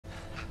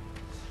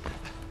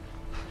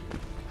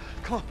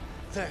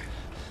There.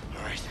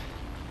 All right.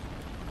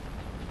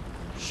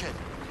 Shit.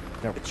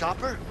 No. The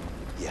chopper?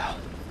 Yeah.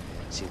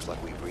 Seems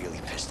like we really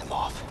pissed them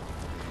off.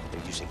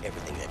 They're using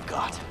everything they've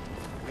got.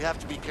 We have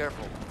to be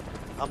careful.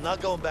 I'm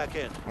not going back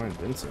in. Find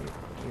Vincent.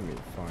 What do you mean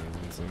find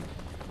Vincent?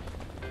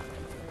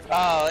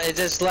 Oh, it's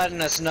just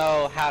letting us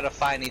know how to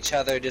find each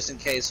other just in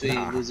case we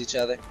Nah. lose each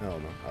other. Hell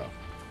no. Oh.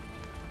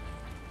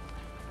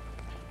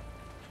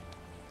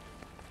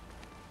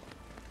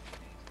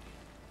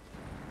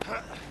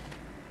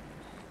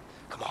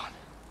 Come on.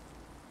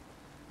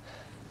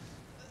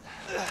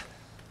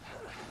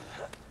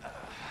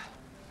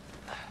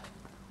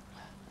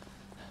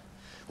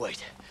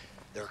 Wait.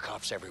 There are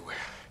cops everywhere.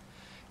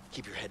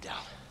 Keep your head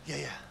down. Yeah,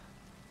 yeah.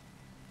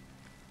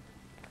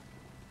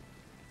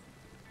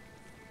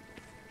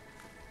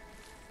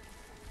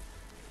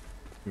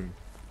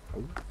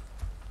 Oh.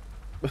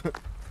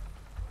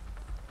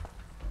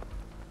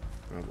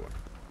 Oh boy.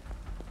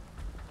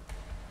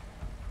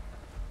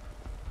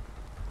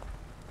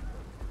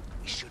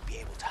 We should be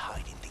able to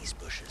hide in these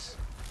bushes.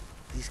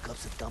 These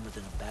cops are dumber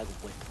than a bag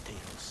of wet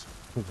potatoes.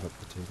 What about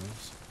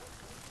potatoes?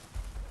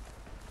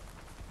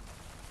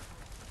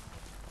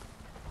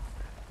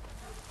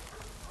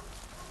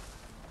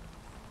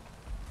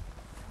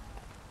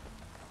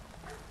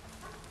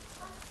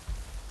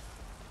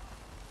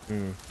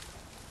 Hmm.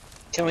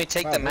 Can we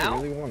take them They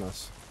out? really want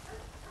us.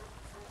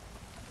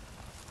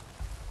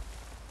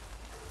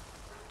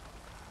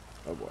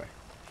 Oh boy.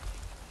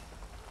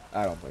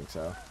 I don't think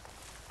so.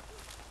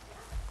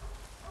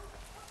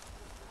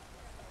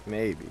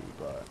 Maybe,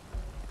 but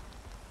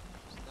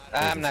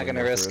I'm not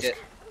gonna risk it.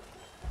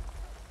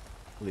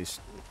 At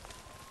least,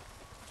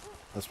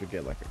 unless we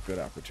get like a good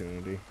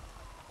opportunity.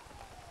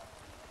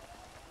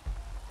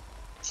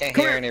 Can't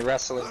hear any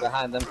rustling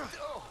behind them.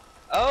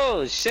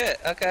 Oh shit!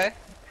 Okay.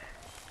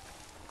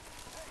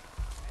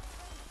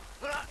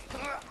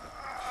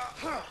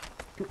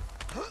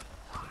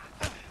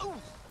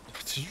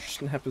 Did you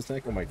snap his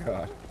neck? Oh my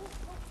god.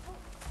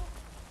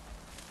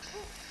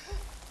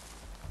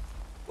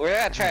 We're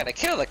not trying to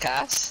kill the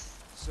cops.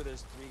 So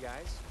there's 3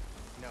 guys?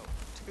 No,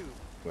 2.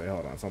 Wait,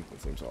 hold on. Something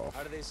seems off.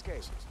 How did they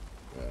escape?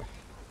 Yeah.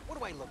 What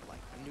do I look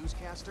like? A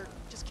newscaster?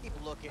 Just keep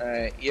looking.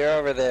 Alright, you're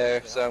over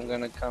there, so I'm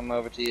gonna come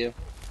over to you.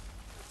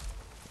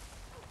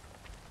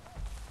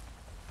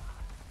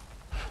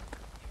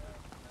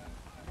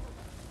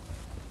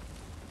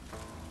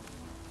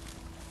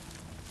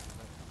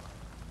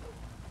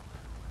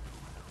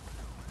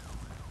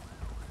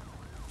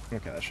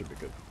 Okay, that should be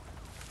good.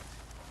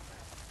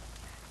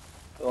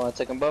 We wanna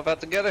take them both out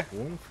together?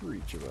 One for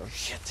each of us.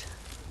 Shit.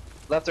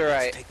 Left or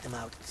right? Take them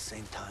out at the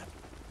same time.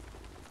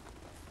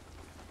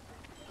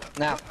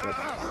 Now.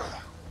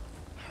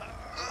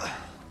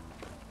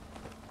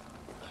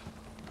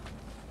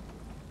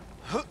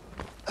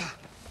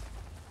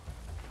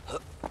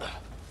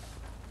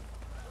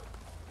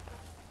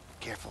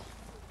 Careful.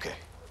 Okay.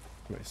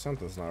 Wait,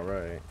 something's not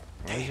right.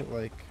 Why is it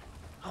like?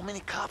 How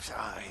many cops are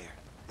out here?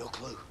 No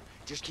clue.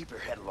 Just keep your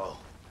head low.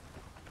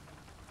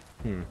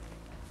 Hmm.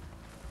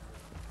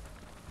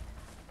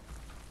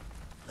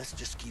 Let's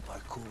just keep our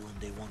cool and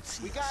they won't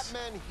see We us. got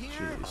men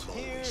here, Jeez.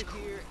 here,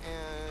 here,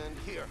 and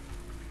here.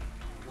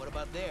 What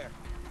about there?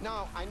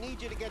 Now, I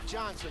need you to get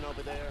Johnson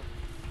over there.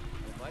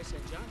 If I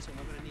send Johnson,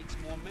 we're gonna need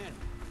some more men.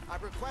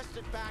 I've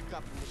requested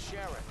backup from the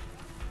sheriff.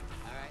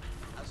 All right,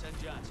 I'll send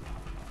Johnson.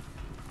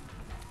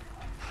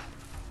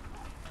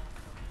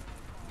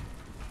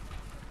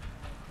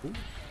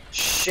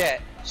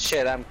 Shit.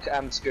 Shit, I'm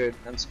screwed.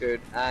 I'm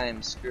screwed.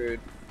 I'm screwed.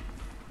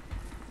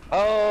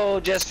 Oh,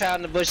 just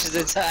found the bushes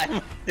in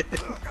time. What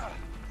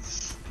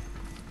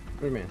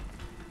do you mean?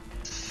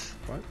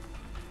 What?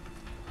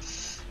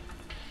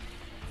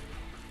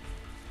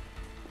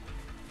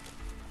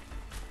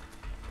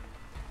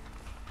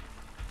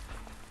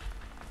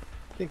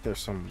 I think there's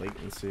some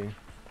latency.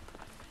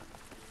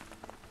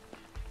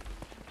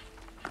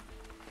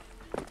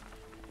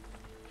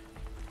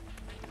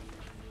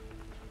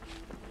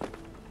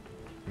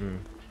 Hmm.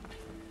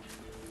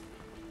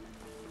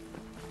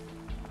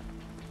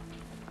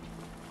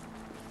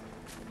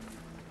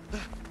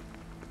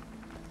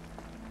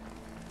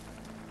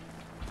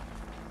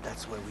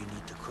 That's where we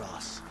need to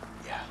cross.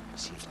 Yeah,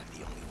 seems like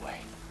the only way.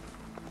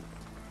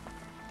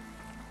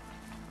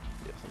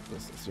 Yes, that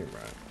doesn't seem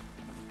right.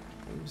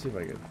 Let me see if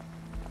I could.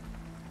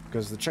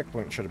 Because the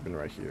checkpoint should have been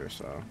right here,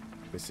 so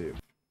let me see if.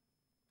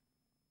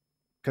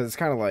 Because it's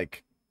kind of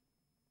like.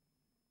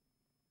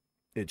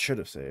 It should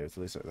have saved. At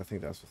least I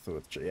think that's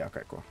what. Yeah,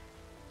 okay, cool.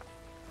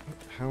 What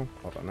the hell?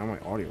 Hold on, now my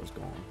audio is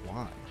gone.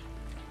 Why?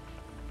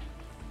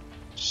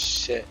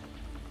 Shit.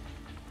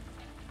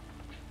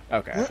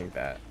 Okay, I think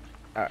that.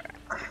 Alright.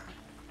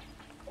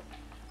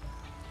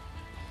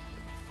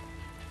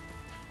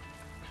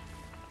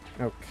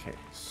 Okay,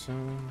 so.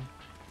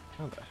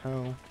 How the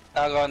hell?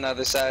 I'll go on the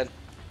other side.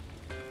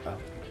 Oh,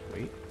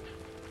 wait.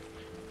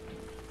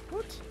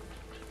 What?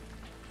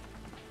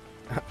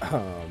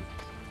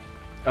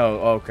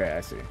 Oh, okay,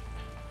 I see.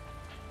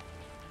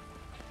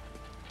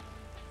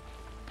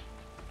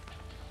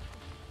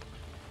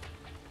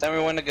 Tell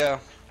me when to go.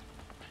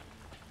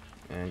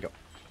 And go.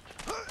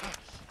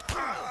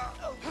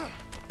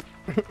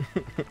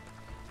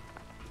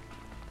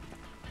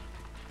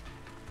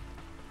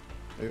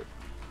 Ew.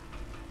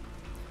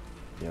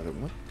 Yeah,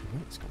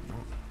 what's going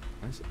on?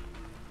 Why is it?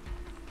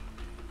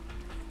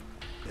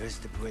 There's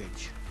the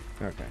bridge.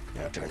 Okay,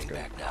 yeah, that's Turning good.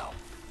 back now.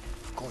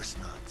 Of course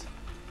not.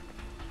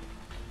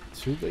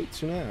 Too late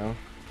to now.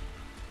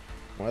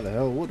 Why the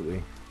hell would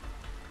we?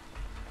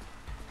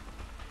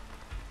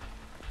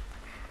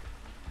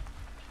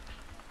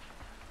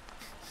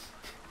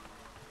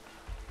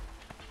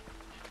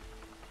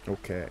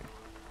 Okay.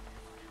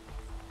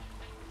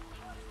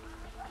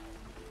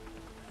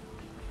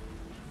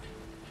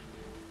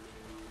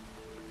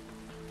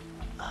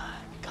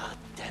 God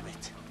damn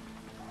it.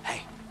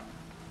 Hey,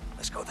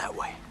 let's go that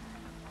way.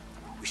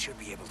 We should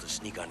be able to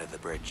sneak under the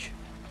bridge.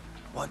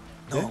 What?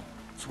 No, Yeah?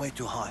 it's way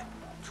too high.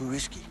 Too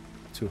risky.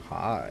 Too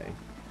high.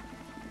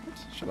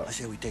 What? Shut up. I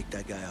say we take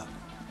that guy out.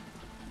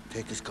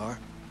 Take his car,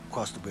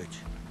 cross the bridge.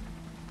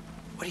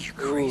 What are you,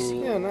 crazy?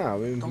 Yeah, no.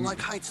 Don't like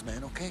heights,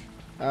 man, okay?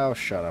 Oh,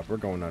 shut up. We're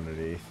going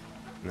underneath.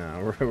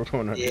 No, we're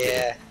going underneath.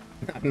 Yeah.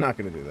 I'm not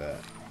gonna do that.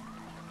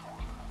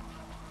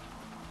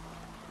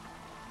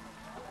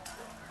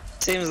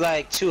 Seems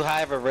like too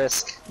high of a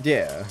risk.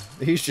 Yeah,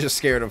 he's just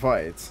scared of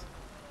heights.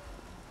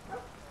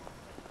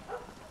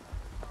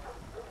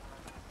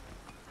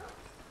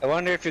 I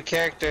wonder if your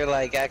character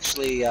like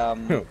actually Oh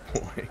boy.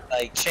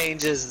 like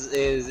changes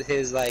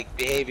his like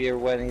behavior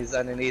when he's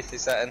underneath or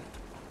something.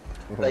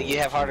 Like you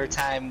have harder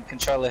time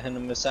controlling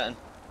him or something.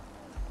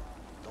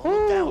 Don't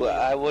look down. Ooh,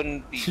 I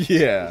wouldn't be.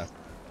 Yeah.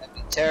 I'd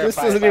be terrified. This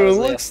doesn't if I was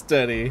even Leo. look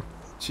steady.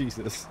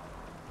 Jesus.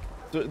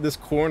 This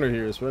corner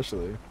here,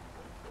 especially.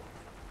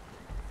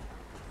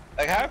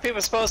 Like, how are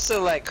people supposed to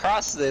like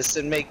cross this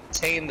and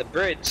maintain the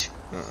bridge?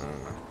 Oh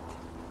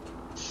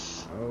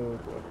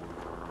boy.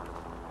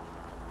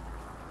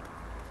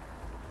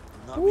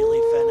 I'm not really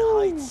a fan of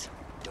heights.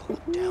 Don't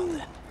look down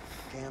then.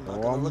 Okay, I'm not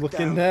Oh, gonna I'm look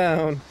looking down.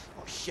 down.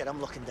 Oh shit, I'm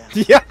looking down.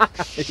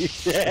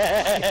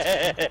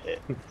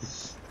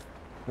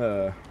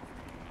 Yeah.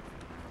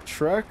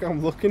 Trek,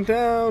 I'm looking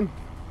down.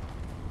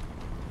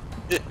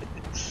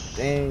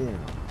 Damn.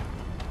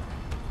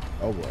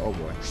 Oh boy, oh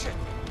boy. Shit,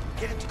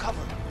 get into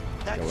cover.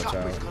 That Yeah, watch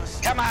chopper's out. gonna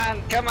see. Come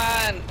on, come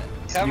on,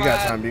 come You on.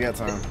 got time, you got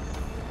time.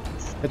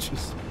 It's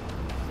just...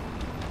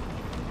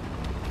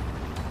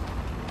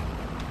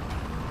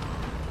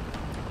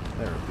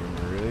 They're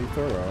being really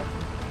thorough.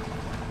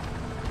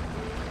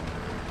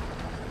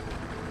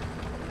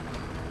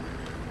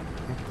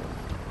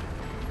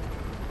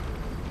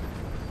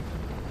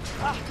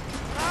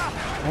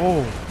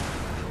 Oh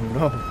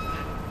no.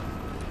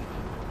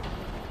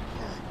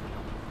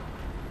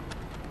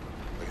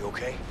 Are you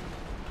okay?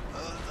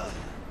 I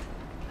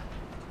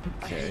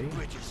Okay. hate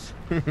bridges.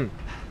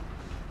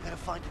 Gotta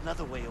find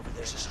another way over there.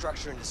 There's a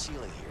structure in the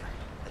ceiling here.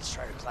 Let's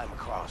try to climb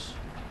across.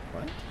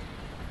 What?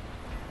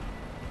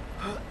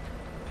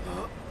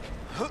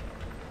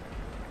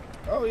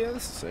 Oh yeah,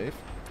 this is safe.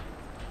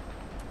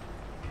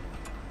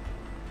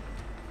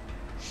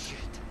 Shit,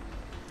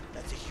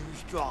 that's a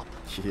huge drop.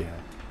 Yeah.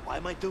 Why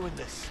am I doing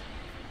this?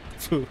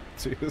 To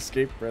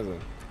escape prison.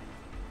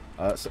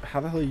 So how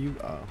the hell are you?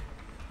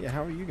 Yeah,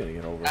 how are you gonna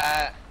get over?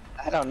 I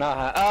don't know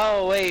how.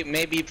 Oh wait,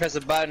 maybe you press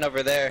a button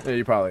over there, Yeah,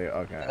 you probably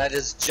okay. and I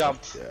just jump.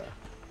 Yeah.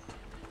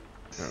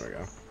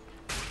 There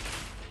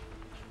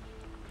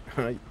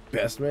we go.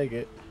 Best make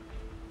it.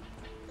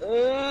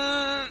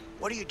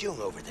 What are you doing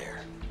over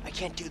there? I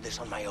can't do this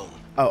on my own.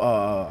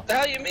 Oh, What the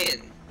hell you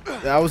mean?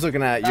 I was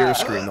looking at your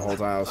screen the whole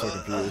time. I was so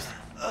confused.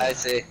 I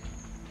see.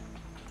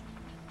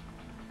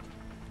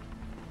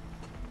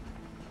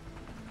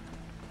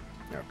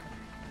 Okay.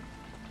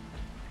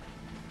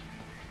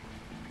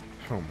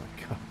 Oh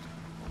my god.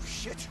 Oh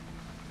shit.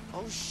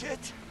 Oh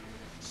shit.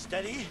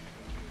 Steady.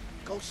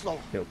 Go slow.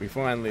 He'll be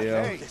fine, I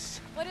Leo. can do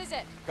this. What is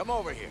it? Come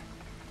over here.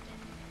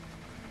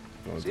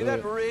 Don't See do that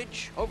it.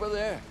 ridge over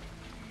there?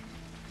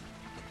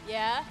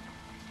 Yeah?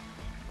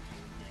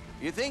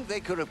 You think they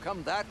could have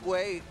come that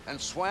way and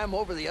swam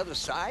over the other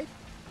side?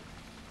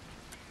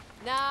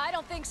 Nah, I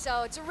don't think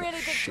so. It's a really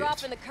big Shit.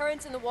 drop and the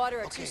currents in the water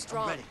are Okay, too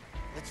strong. I'm ready.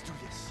 Let's do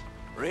this.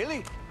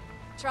 Really?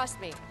 Trust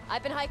me,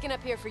 I've been hiking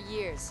up here for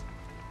years.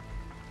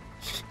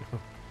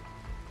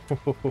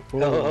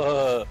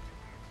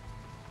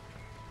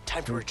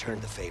 Time to return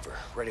the favor.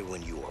 Ready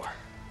when you are.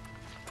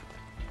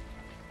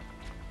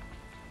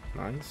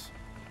 Nice.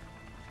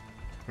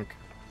 Okay.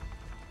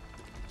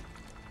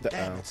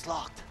 Damn, it's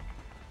locked.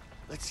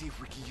 Let's see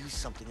if we can use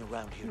something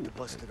around here to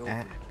bust it open.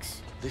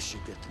 Axe. This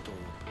should get the door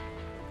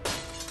open.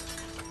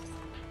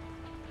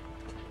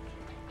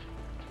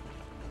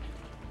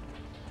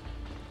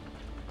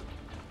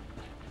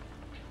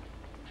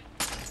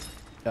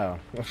 Oh.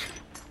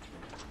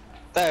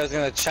 Thought I was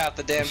gonna chop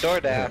the damn door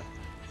down.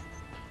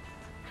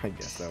 I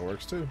guess that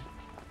works too.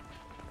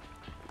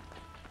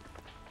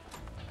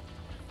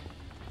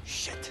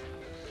 Shit.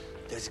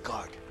 There's a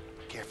guard.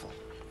 Careful.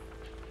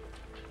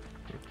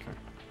 Okay.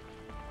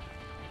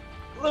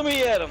 Let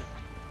me at him.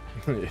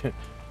 Yeah.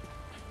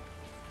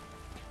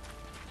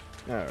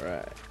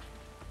 Alright.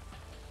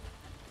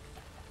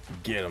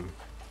 Get him.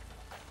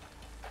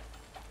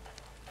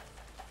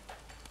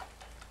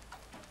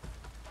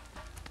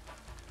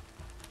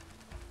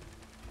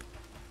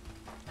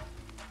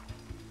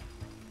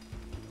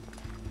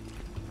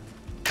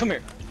 Come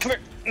here. Come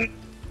here.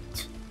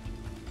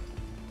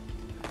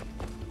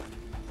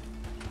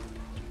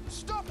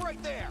 Stop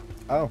right there!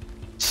 Oh.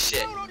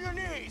 Shit. Down on your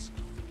knees!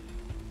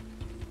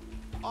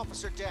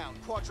 Officer down,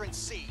 quadrant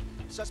C.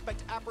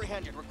 Suspect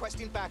apprehended,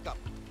 requesting backup.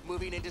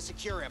 Moving in to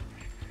secure him.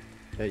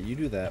 Yeah, you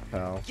do that,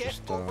 pal. Get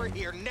Just, over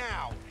here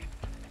now!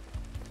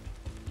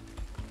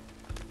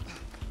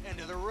 End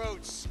of the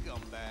road,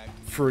 scumbag.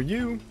 For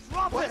you.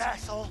 Drop it,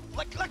 asshole!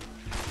 Look!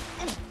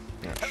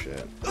 Oh,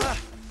 shit.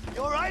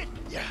 You alright?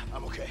 Yeah,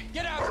 I'm okay.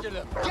 Get after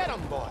them! Get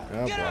them, boy!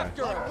 Oh, Get boy.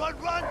 after Run, them! run,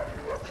 run!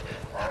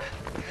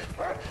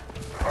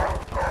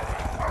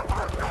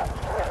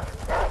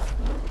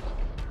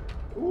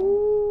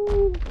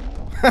 Ooh.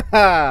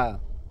 Haha.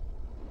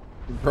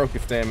 You broke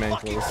your damn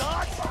ankles.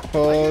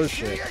 Oh,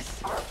 shit.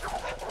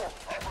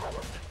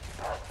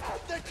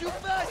 They're too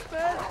fast,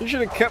 man! You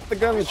should have kept the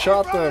gun and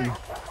shot them.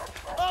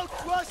 Oh,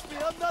 trust me,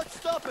 I'm not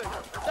stopping!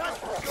 That's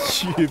for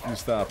sure! If you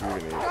stop, you're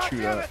gonna get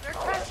chewed Damn up. it, they're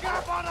catching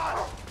up on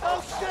us!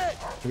 Oh, shit!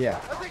 Yeah.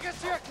 I think I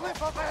see a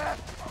cliff up ahead!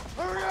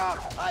 Hurry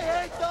up! I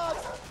hate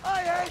dogs!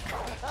 I hate...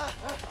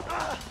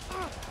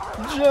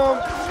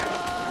 Jump!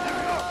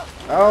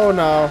 Oh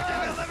no.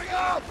 Let me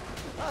go!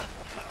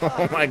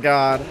 Oh my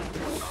god.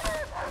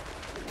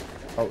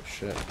 Oh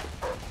shit.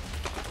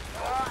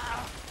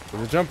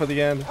 There's a jump at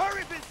the end.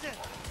 Hurry, Vincent!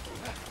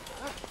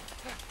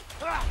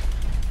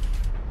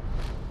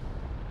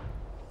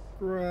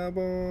 Grab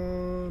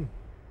on.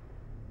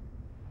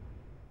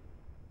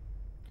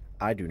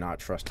 I do not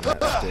trust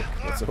that stick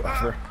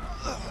whatsoever.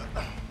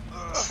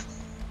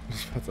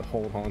 Just have to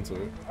hold on to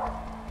it.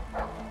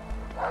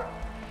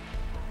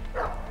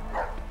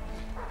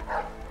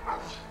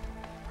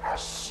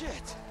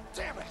 Shit!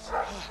 Damn it!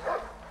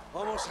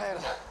 Almost had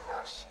him.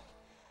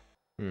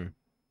 Hmm.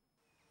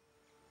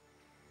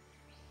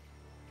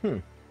 يا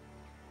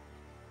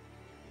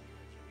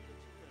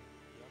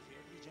اخي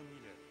ادري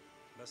جميله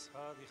بس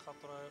هذه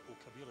خطره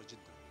وكبيره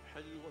جدا.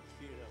 حلوة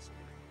كثير يا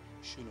صديقي.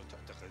 شنو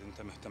تعتقد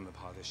انت مهتم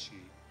بهذا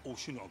الشيء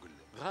وشنو اقول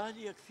لك؟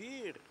 غالية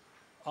كثير.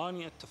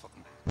 اني اتفق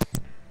معك.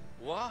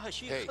 واه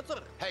شيء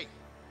خطر. Hey,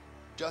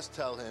 just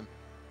tell him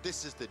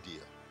this is the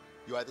deal.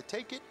 You either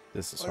take it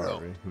This is or no.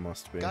 Harvey.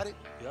 Must be. Got it?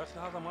 يا اخي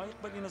هذا ما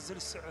يقبل ينزل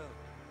السعر.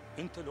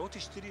 انت لو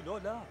تشتري لو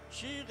لا.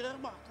 شيء غير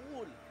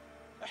معقول.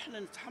 احنا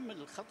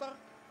نتحمل الخطر.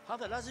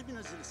 هذا لازم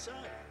ينزل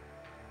السعر.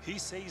 He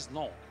says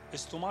no.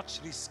 It's too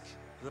much risk.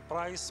 The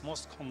price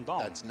must come down.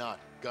 That's not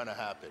gonna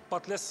happen.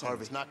 But listen.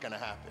 It's not gonna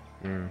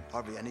happen.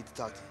 Harvey, I need to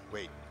talk to you.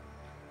 Wait.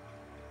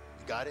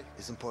 You got it?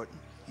 It's important.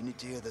 You need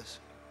to hear this.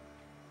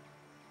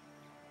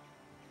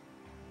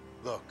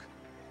 Look,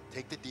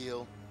 take the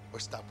deal or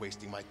stop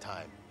wasting my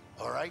time.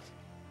 All right?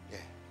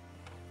 Yeah.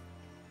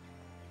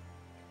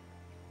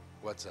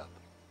 What's up?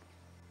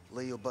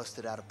 Leo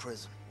busted out of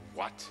prison.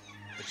 What?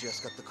 I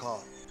just got the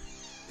call.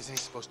 Isn't he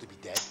supposed to be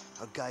dead?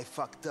 A guy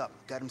fucked up,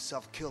 got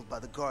himself killed by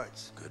the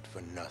guards. Good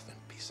for nothing,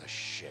 piece of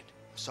shit.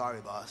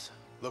 Sorry, boss.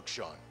 Look,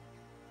 Sean,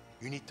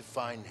 you need to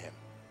find him,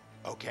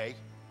 okay?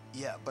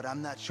 Yeah, but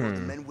I'm not sure the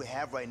men we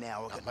have right now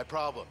are Not my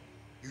problem.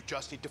 You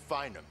just need to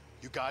find him.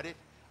 You got it?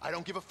 I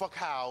don't give a fuck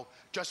how,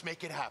 just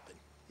make it happen.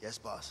 Yes,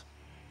 boss.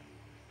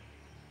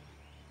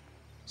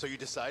 So you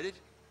decided?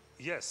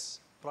 Yes.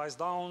 Price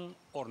down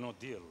or no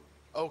deal.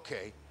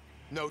 Okay,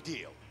 no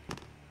deal.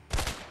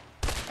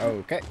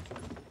 Okay.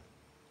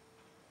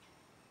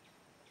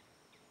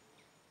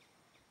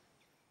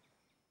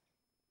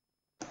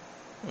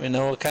 We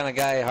know what kind of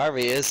guy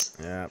Harvey is.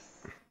 Yeah.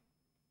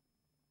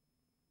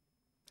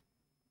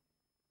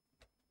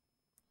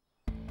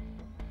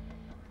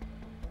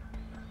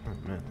 Oh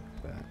man, look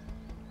at that.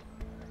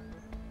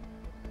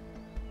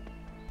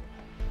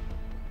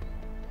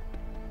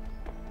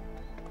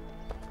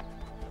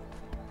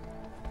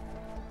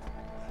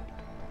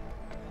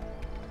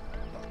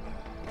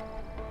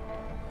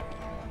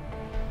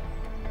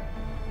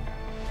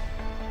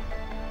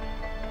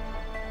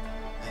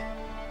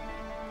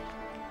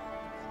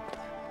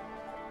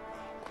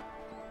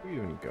 Where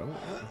you even go?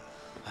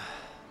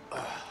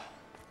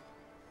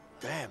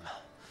 Damn.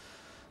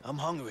 I'm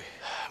hungry.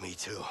 Me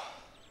too.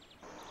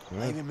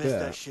 I even missed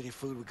that shitty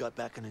food we got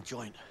back in the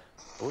joint.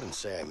 I wouldn't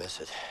say I miss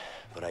it,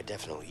 but I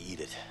definitely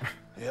eat it.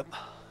 Yep.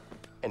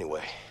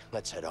 Anyway,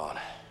 let's head on.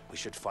 We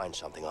should find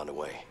something on the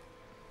way.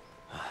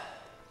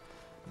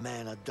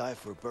 Man, I'd die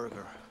for a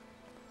burger.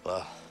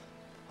 Well,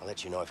 I'll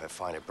let you know if I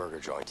find a burger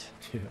joint.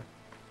 Yeah.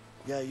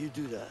 Yeah, you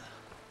do that.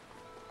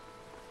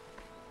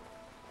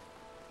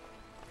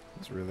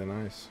 It's really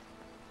nice.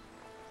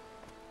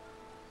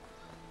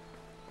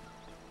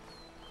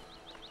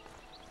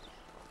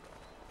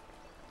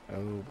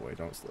 Oh boy,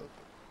 don't slip.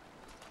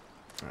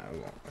 We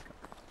won't. Okay.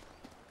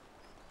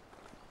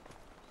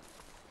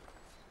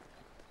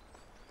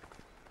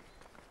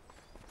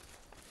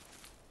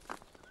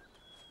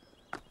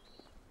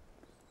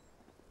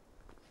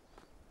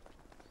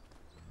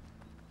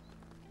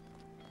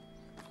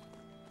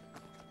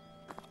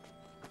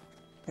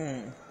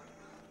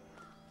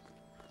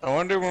 I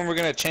wonder when we're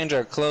gonna change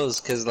our clothes,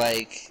 cause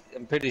like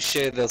I'm pretty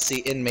sure they'll see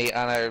inmate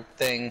on our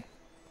thing.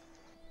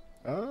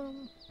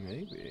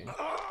 Maybe.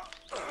 I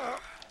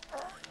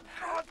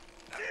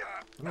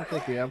don't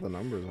think we have the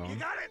numbers on.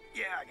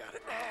 Yeah, I got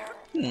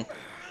it.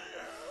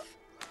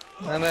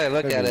 Now that I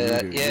look Maybe at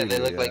it, you do, yeah, you they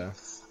do, look like. yeah.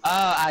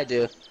 Oh, I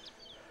do.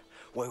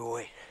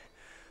 Wait.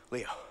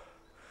 Leo,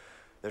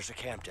 there's a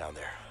camp down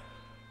there.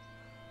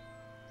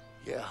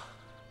 Yeah,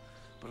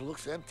 but it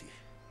looks empty.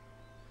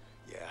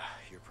 Yeah,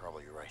 you're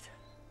probably right.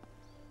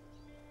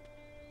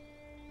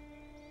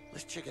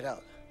 Let's check it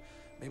out.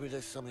 Maybe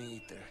there's something to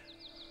eat there.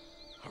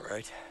 All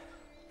right.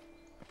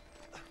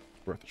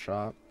 Worth a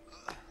shot.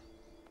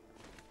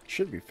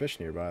 Should be fish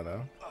nearby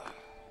though.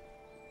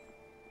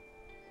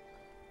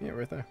 Yeah,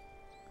 right there.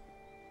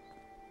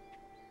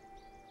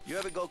 You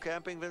ever go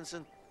camping,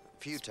 Vincent?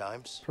 A few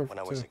times Perfect when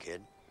I was too. a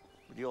kid.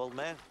 With the old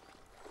man?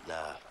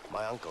 Nah,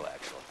 my uncle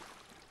actually.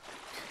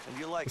 And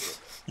you like it?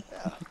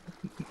 Yeah.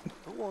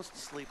 Who wants to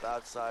sleep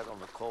outside on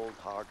the cold,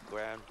 hard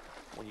ground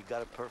when you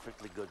got a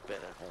perfectly good bed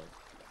at home?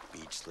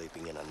 Beach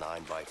sleeping in a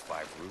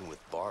 9x5 room with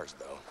bars,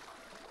 though.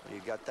 Well,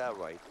 you got that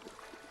right.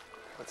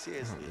 But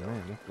seriously, Oh,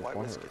 man, the why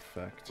water risk it?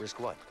 effect. Risk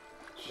what?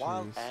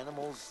 Wild Jeez.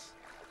 animals,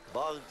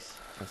 bugs,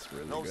 That's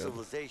really no good.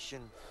 civilization,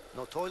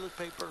 no toilet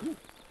paper.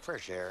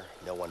 Fresh air,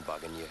 no one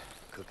bugging you,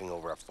 cooking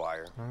over a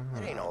fire.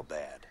 It ain't all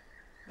bad.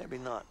 Maybe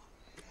not,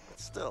 but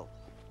still,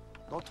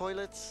 no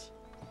toilets.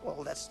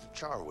 Well, that's the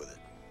charm with it.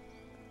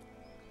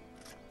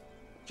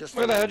 Just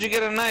Where the hell'd you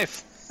get a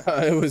knife?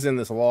 It was in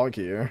this log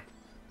here.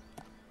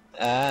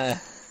 Ah.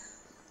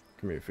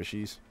 Come here,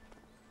 fishies.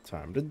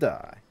 Time to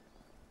die.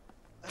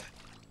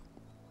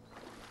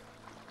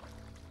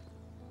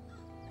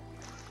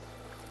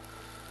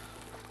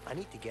 I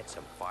need to get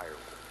some firewood.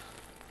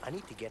 I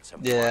need to get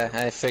some Yeah,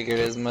 firewood. I figured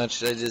as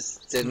much. I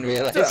just didn't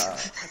realize.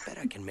 I bet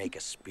I can make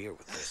a spear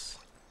with this.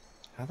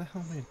 How the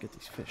hell am I gonna get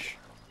these fish?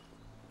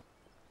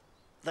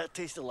 That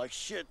tasted like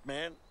shit,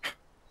 man.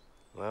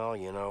 Well,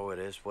 you know, it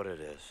is what it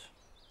is.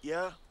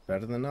 Yeah,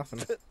 Better than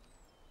nothing.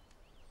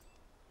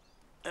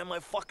 and my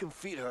fucking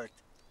feet hurt.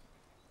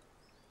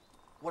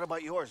 What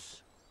about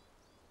yours?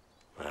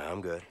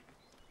 I'm good.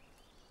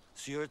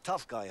 So you're a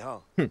tough guy, huh?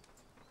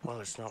 Well,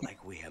 it's not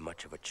like we have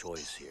much of a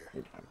choice here.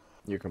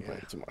 You're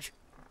complaining too much.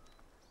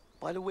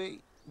 By the way,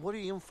 what are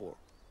you in for?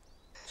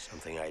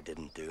 Something I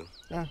didn't do.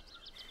 Yeah.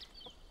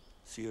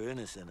 So you're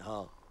innocent,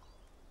 huh?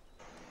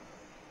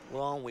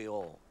 Well, aren't we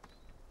all?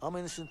 I'm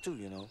innocent too,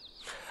 you know.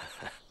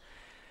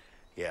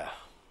 Yeah,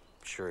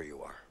 sure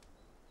you are.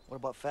 What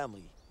about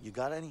family? You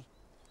got any?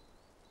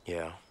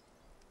 Yeah.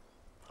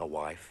 A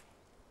wife.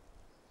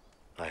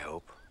 I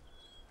hope.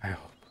 I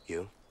hope.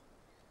 You?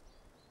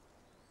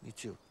 Me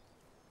too.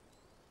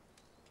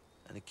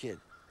 And a kid.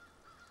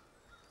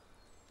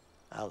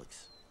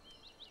 Alex.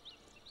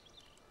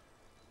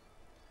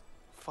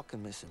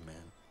 Fucking miss him, man.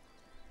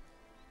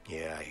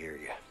 Yeah, I hear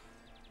you.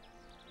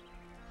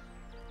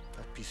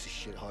 That piece of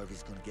shit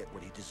Harvey's gonna get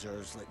what he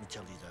deserves, let me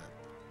tell you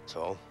that.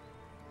 So,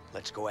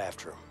 let's go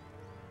after him.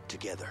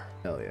 Together.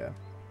 Hell yeah.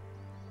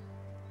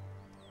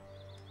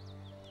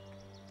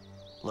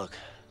 Look,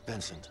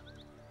 Vincent,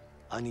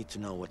 I need to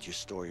know what your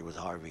story with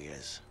Harvey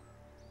is.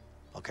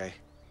 Okay?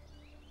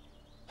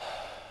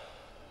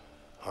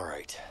 All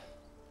right.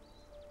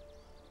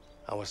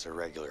 I was a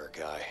regular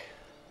guy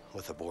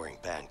with a boring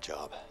bank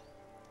job.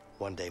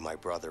 One day my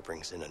brother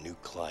brings in a new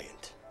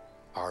client,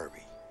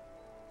 Harvey.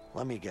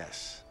 Let me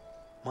guess.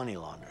 Money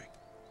laundering.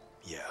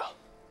 Yeah.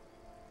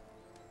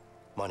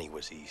 Money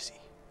was easy,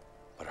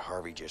 but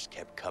Harvey just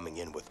kept coming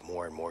in with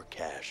more and more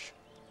cash,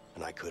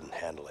 and I couldn't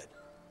handle it.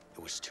 It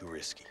was too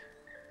risky,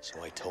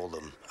 so I told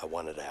him I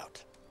wanted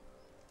out.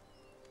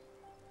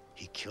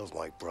 He killed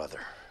my brother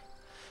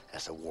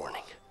as a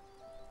warning.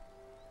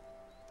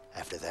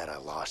 After that, I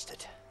lost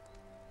it.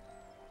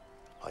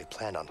 I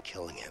planned on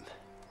killing him,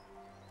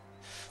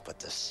 but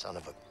the son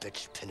of a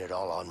bitch pinned it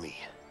all on me.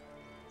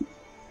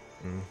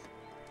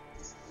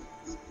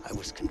 I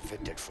was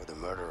convicted for the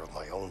murder of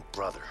my own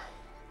brother.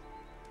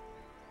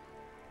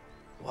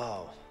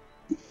 Wow.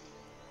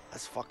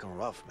 That's fucking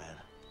rough, man.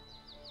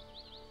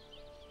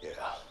 Yeah.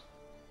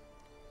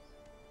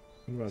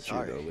 What about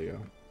Sorry. you though, Leo?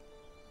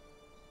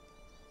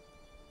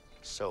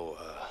 So,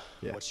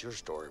 Yeah. what's your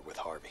story with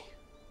Harvey?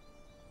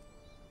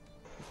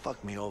 You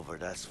fucked me over,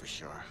 that's for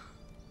sure.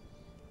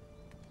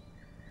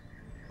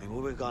 I mean,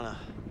 we were gonna...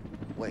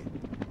 Wait,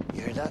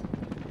 you hear that?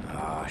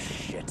 Ah,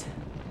 shit.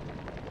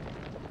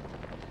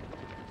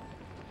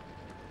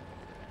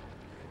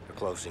 We're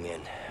closing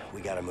in.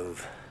 We gotta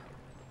move.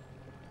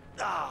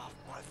 Ah,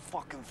 my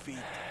fucking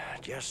feet.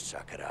 Just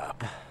suck it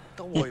up.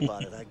 Don't worry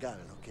about it, I got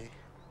it, okay?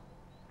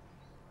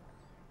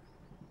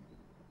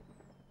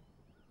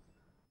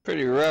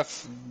 Pretty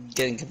rough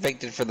getting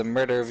convicted for the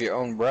murder of your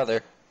own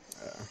brother.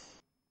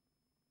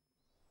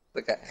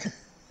 Look at.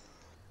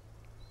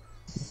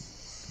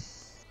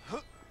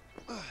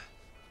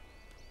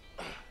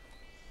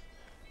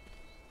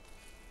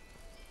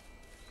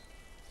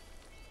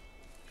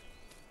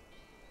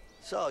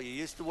 So, you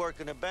used to work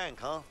in a bank,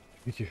 huh?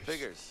 Yes.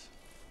 Figures.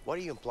 What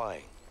are you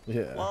implying?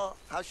 Yeah. Well,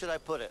 how should I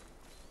put it?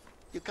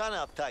 You're kind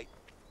of uptight.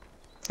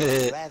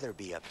 I'd rather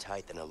be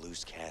uptight than a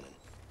loose cannon.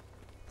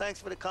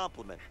 Thanks for the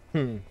compliment.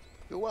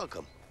 You're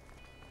welcome.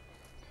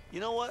 You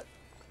know what?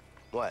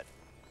 What?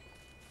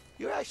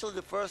 You're actually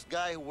the first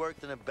guy who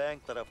worked in a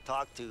bank that I've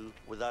talked to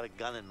without a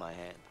gun in my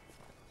hand.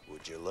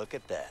 Would you look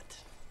at that?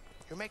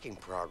 You're making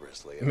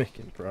progress, Leo.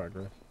 Making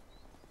progress.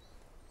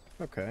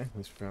 Okay, at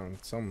least we found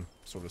some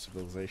sort of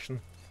civilization.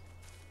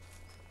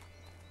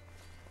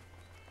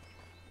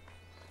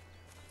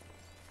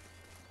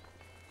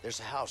 There's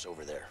a house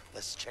over there.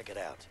 Let's check it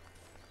out.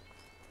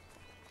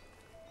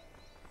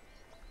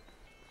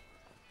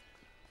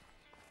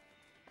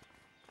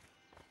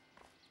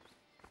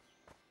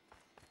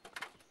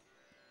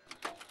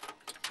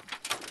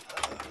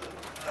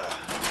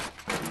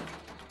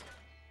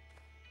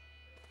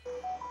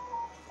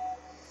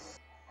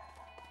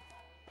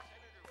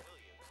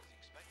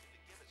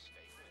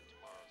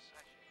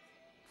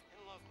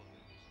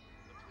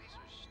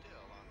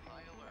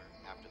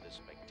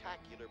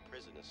 Spectacular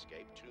prison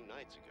escape 2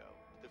 nights ago.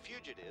 The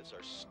fugitives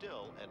are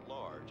still at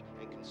large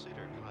and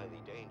considered highly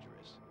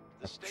dangerous.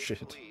 The state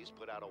police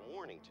put out a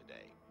warning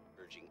today,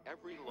 urging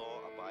every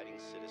law-abiding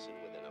citizen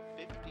within a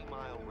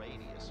 50-mile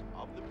radius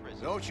of the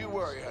prison. Don't you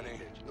worry,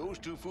 honey. Those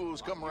 2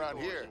 fools come around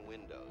here.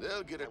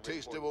 They'll get a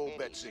taste of old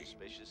Betsy.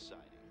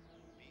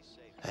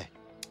 Hey,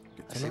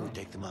 I say we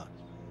take them out.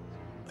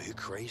 Are you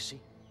crazy?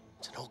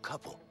 It's an old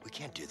couple. We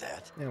can't do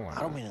that. Yeah, why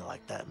I don't mean it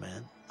like that,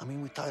 man. I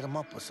mean, we tied them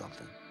up or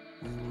something.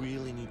 We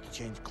really need to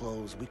change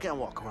clothes. We can't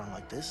walk around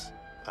like this.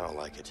 I don't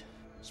like it.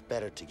 It's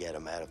better to get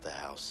them out of the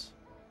house.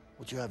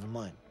 What you have in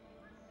mind?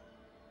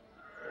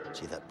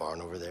 See that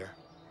barn over there?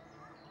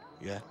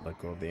 Yeah? Let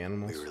go of the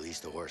animals? We release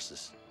the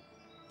horses.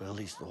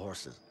 Release the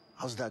horses?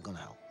 How's that gonna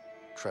help?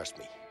 Trust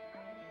me.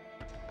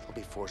 They'll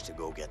be forced to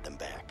go get them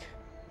back.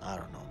 I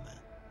don't know, man.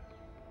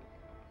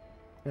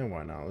 Yeah,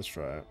 why not? Let's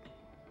try it.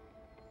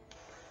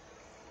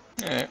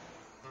 Alright.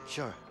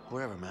 Sure,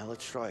 whatever, man.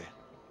 Let's try it.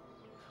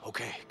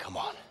 Okay, come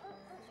on.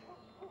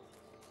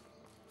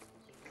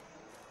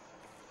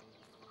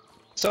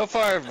 So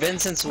far,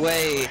 Vincent's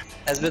way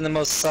has been the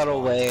most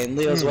subtle way, and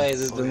Leo's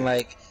ways has been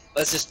like,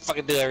 let's just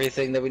fucking do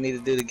everything that we need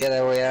to do to get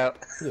our way out.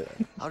 Yeah.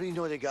 How do you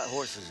know they got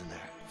horses in there?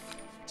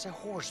 It's a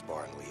horse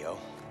barn, Leo.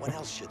 What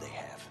else should they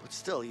have? But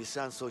still, you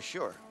sound so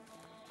sure.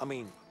 I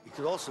mean, it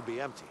could also be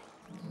empty.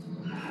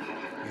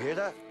 You hear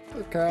that?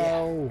 The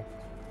cow.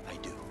 Yeah, I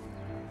do.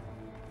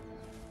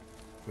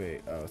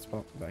 Wait, it's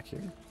back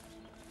here.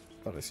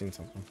 Thought I seen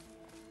something.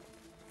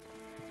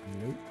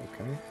 Nope.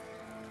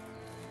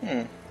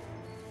 Okay.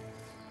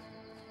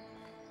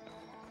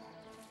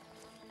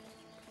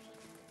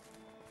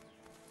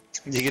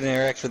 You can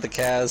interact with the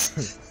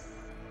cows.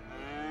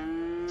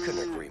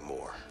 Couldn't agree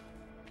more.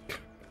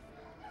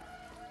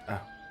 Oh.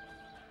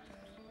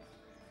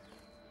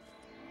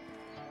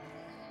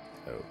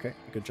 Okay.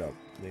 Good job,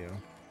 Leo.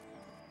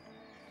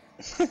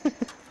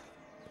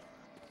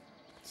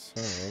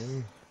 So.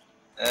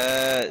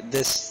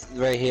 This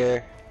right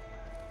here.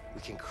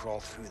 We can crawl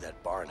through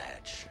that barn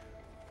hatch.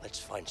 Let's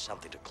find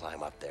something to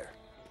climb up there.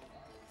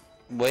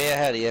 Way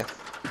ahead of you.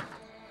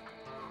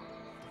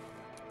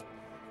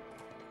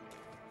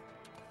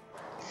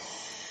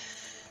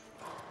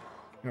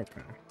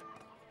 Okay.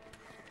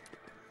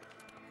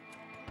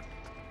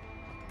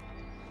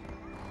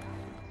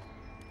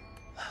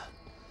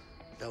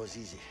 That was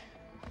easy.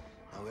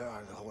 Now where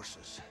are the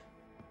horses?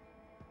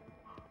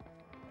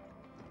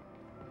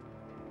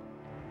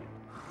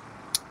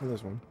 Oh,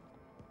 there's one.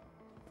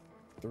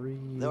 3.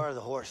 There are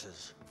the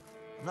horses.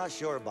 I'm not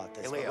sure about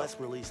this, Hey, but Leo, let's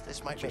release this.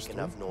 This might make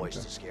enough noise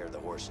to scare the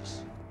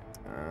horses.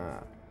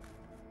 Ah.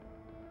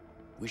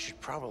 We should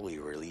probably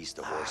release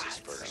the horses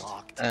first.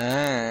 Locked.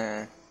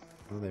 Ah.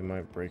 Well, they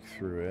might break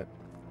through it.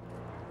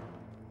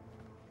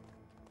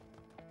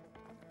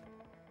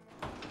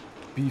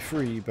 Be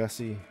free,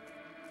 Bessie.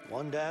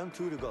 1 down,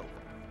 2 to go.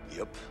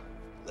 Yep.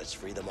 Let's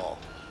free them all.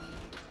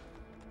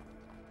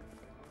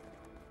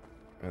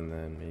 And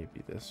then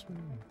maybe this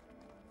one.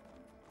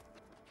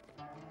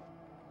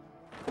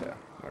 Yeah,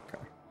 okay.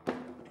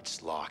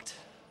 It's locked.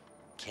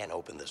 Can't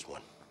open this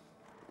one.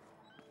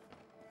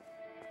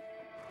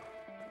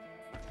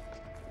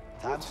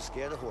 Time to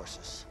scare the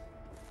horses.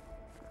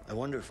 I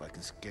wonder if I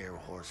can scare a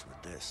horse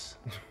with this.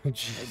 Maybe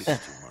it's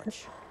too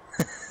much.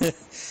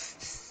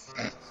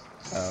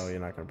 Oh, you're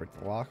not gonna break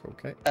the lock?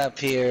 Okay. Up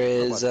here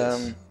is,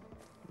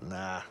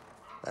 Nah,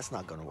 that's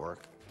not gonna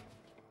work.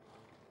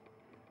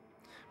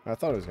 I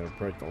thought it was gonna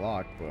break the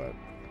lock, but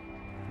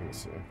let me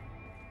see.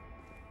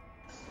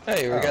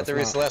 Hey, we got to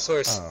race the last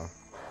horse. Oh.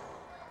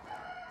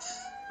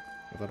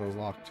 I thought it was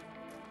locked.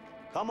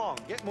 Come on,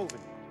 get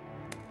moving.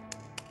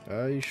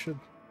 You should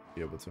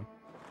be able to.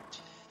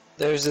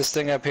 There's this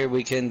thing up here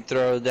we can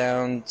throw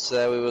down so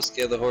that we will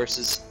scare the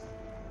horses.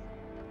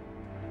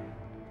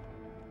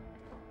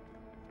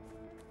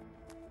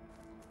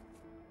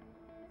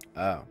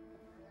 Oh.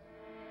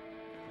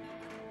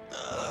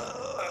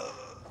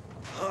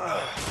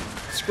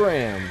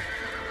 Scram!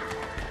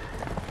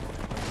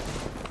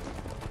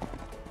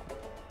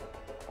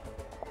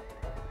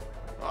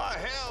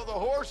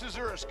 horses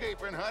are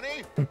escaping,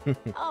 honey.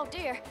 Oh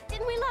dear,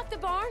 didn't we lock the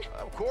barn?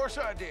 Of course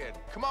I did.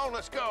 Come on,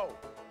 let's go.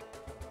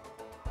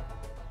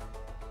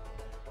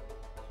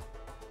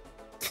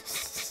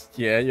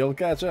 Yeah, you'll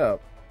catch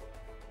up.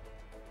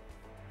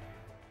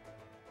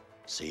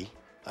 See?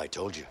 I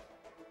told you.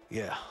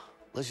 Yeah,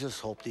 let's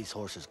just hope these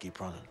horses keep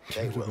running.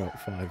 They Took will.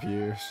 about 5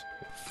 years.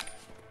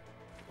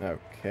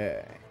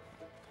 Okay.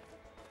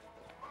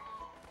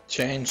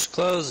 Change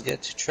clothes,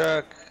 get to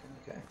truck.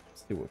 Okay.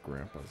 Let's see what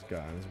Grandpa's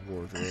got in his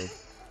wardrobe.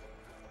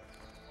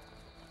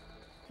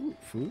 Ooh,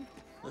 food?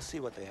 Let's see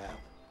what they have.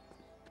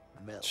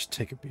 Milk. Just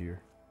take a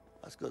beer.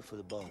 That's good for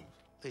the bones.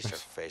 At least our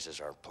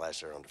faces aren't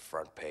plastered on the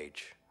front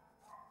page.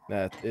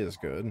 That is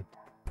good.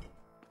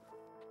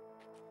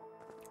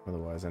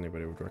 Otherwise,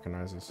 anybody would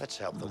recognize us. Let's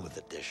help them with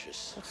the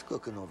dishes. What's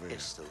cooking over here?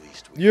 It's the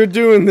least we You're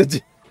doing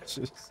the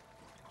dishes.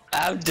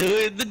 I'm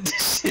doing the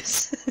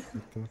dishes.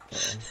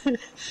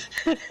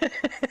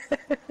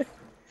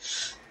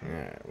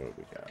 Alright, what do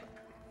we got?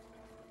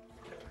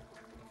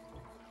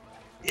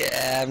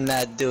 Yeah, I'm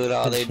not doing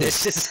all their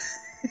dishes.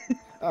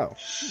 Oh.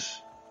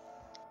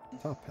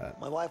 Top hat.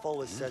 My wife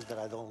always says that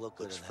I don't look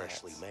good Looks in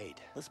freshly hats. made.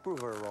 Let's prove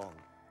her wrong.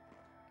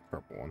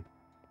 Purple one.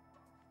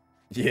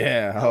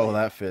 Yeah, oh,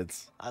 that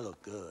fits. I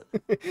look good.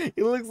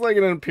 He looks like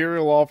an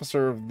imperial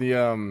officer of the,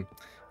 I don't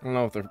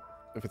know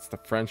if it's the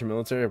French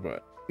military,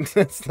 but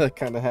that's the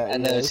kind of hat. I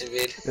know what you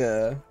mean.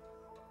 Yeah.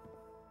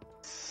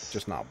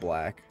 Just not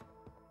black.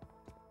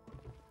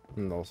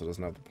 And also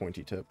doesn't have the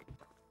pointy tip.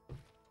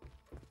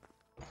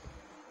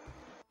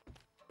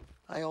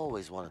 I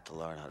always wanted to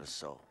learn how to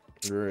sew.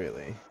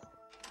 Really?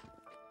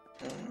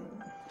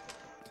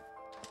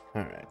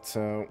 Alright,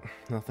 so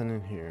nothing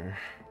in here.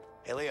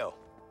 Hey, Leo,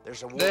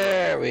 there's a woman.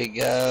 There we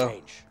go.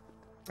 Strange.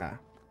 Ah.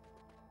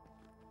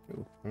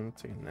 Ooh, I'm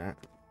taking that.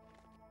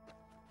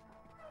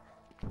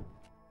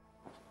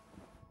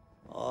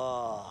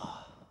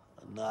 Oh,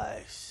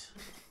 nice.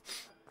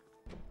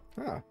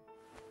 Ah.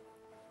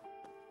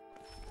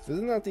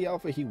 Isn't that the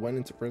alpha he went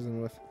into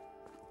prison with?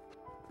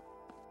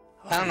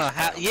 I don't know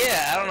how.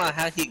 Yeah, I don't know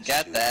how he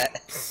got that.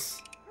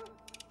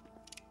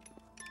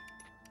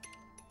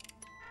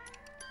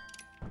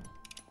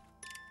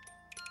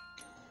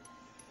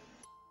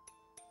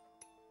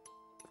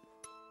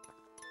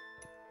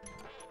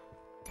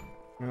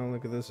 Oh,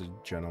 look at this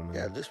gentleman.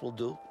 Yeah, this will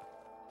do.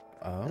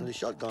 Oh. And the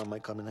shotgun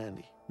might come in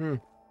handy. Hmm.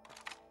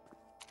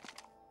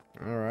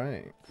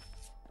 Alright.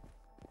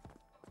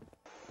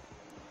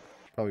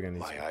 Probably gonna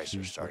need some My eyes are keys for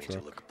the starting to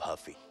truck. look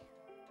puffy.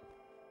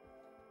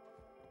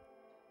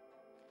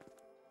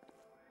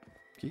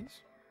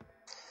 Keys?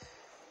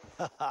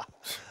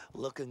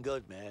 Looking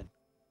good, man.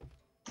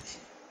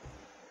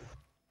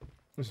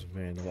 This is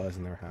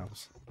vandalizing their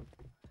house.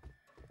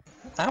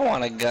 I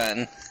want a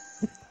gun.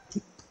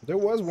 There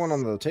was one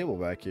on the table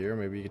back here.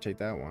 Maybe you could take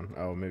that one.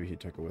 Oh, maybe he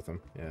took it with him.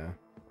 Yeah.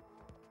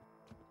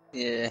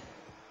 Yeah.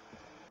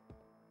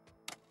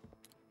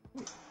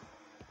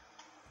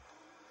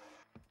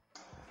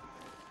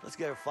 Let's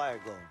get a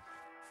fire going.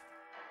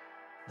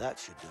 That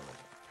should do it.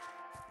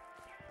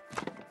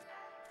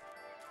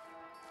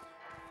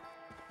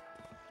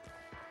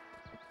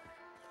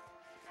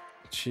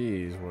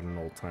 Jeez, what an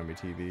old-timey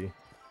TV.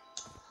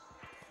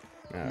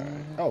 Alright.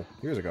 Oh,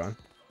 here's a gun.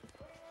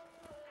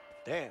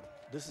 Damn,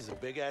 this is a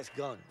big-ass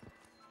gun.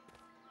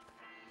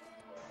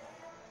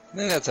 I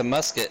think that's a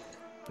musket.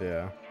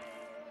 Yeah.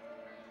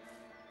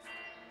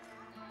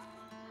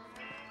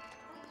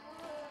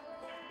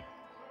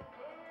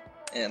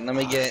 And let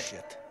me get.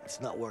 Shit,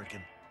 it's not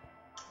working.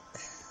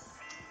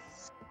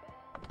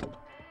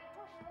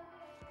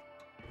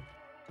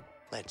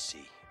 Let's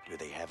see. Do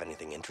they have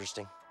anything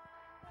interesting?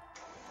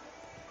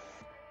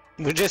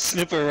 We're just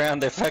snooping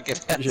around their fucking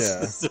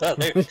houses while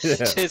they're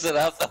Yeah. chasing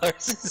out the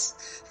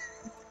horses.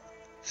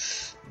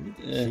 Need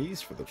the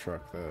keys for the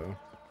truck, though.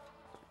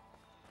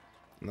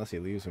 Unless he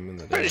leaves them in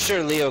the Pretty day.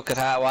 sure Leo could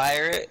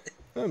hotwire it.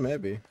 Oh,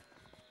 maybe.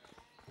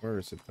 Where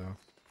is it, though?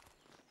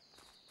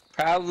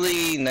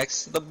 Probably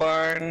next to the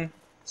barn,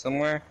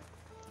 somewhere.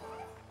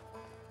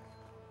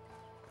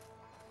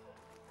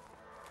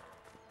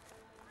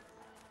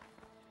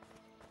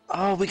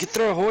 Oh, we could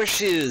throw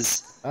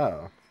horseshoes.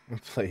 Oh. I'll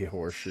play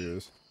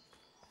horseshoes.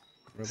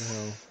 Where the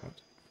hell? What?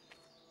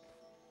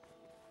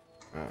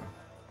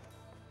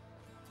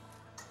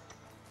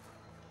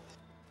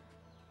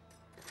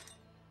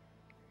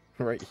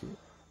 Oh. Right here.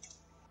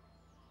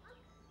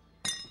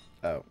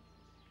 Oh.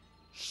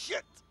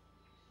 Shit!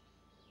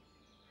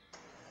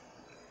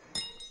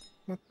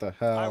 What the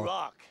I hell?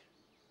 rock.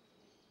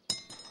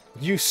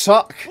 You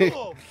suck!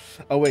 Whoa.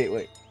 Oh, wait.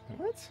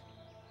 What?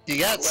 You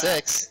got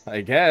 6.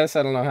 I guess.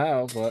 I don't know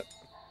how, but...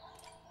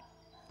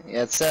 You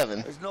got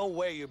 7. There's no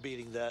way you're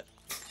beating that.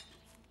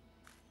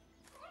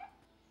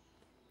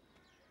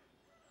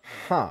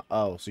 Huh.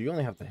 Oh, so you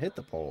only have to hit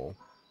the pole.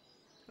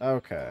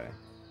 Okay.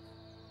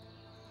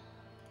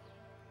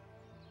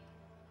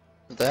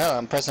 What the hell?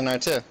 I'm pressing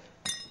R2.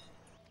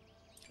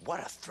 What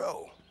a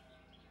throw.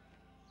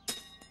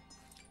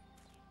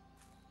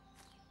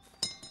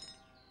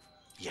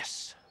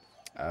 Yes.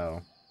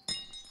 Oh.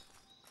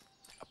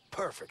 A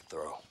perfect perfect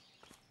throw.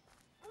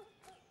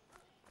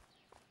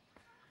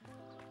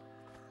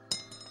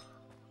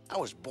 I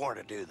was born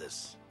to do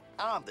this.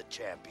 I'm the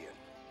champion.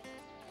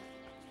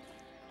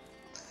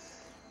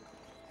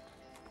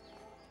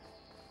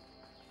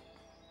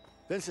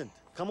 Vincent,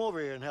 come over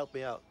here and help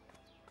me out.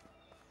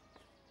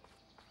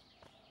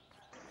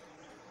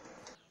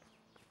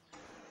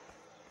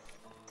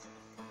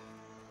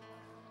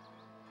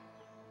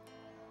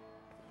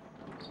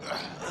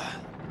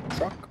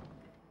 Truck.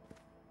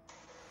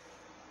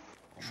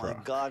 Oh my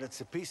God,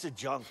 it's a piece of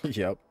junk.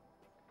 Yep.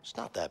 It's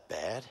not that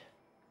bad.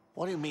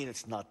 What do you mean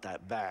it's not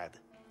that bad?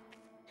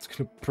 It's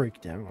gonna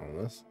break down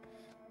on us.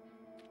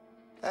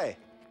 Hey,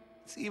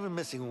 it's even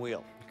missing a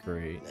wheel.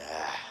 Great. Nah,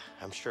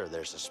 I'm sure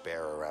there's a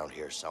spare around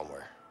here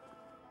somewhere.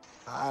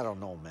 I don't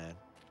know, man.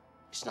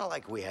 It's not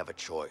like we have a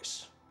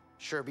choice.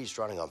 Sherby's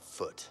running on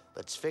foot.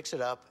 Let's fix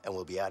it up and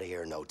we'll be out of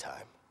here in no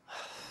time.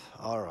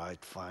 All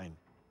right, fine.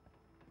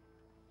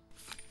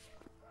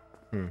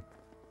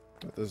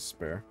 This is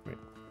spare. Wait.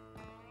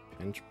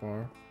 Pinch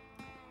bar.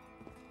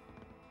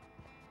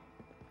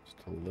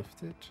 Just to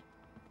lift it.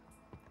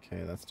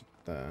 Okay, that's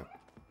that.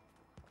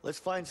 Let's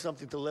find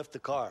something to lift the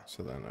car.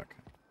 So then, okay.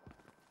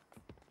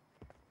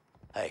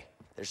 Hey,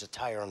 there's a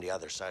tire on the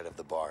other side of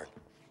the barn.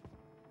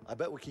 I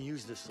bet we can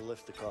use this to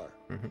lift the car.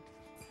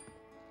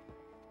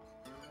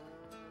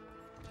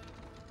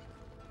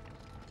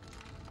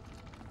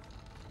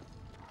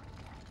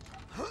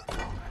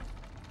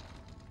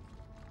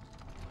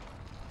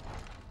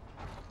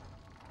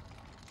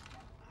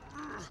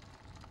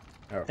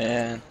 Oh.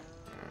 And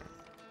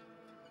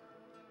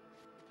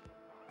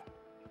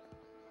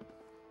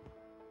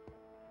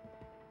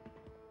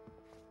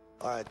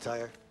All right,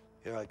 tire.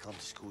 Here I come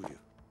to school you.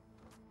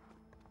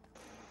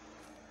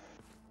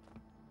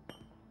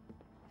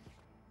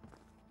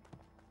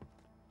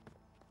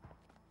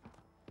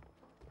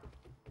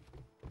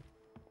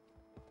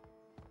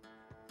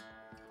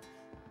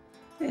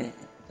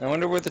 I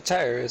wonder where the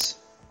tire is.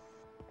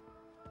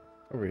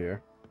 Over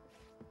here.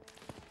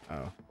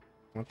 Oh.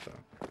 What the?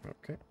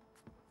 Okay.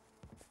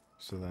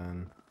 So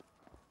then...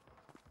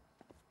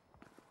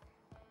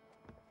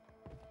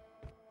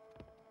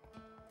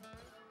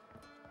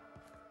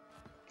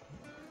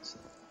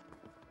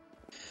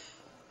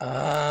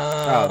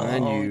 Oh, and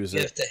then you use you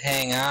it. have to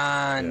hang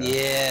on,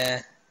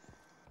 yeah.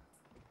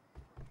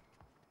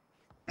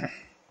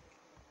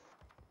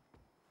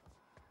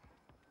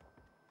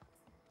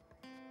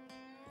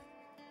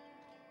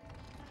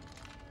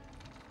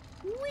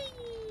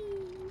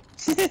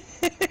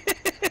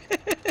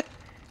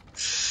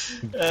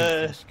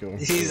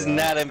 He's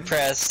not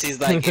impressed. He's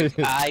like, if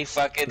I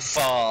fucking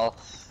fall,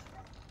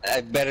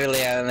 I better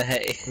lay out on the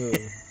hay.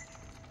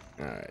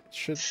 Alright,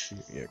 should be...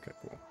 Yeah, okay,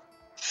 cool.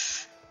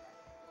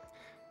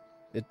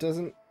 It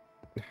doesn't...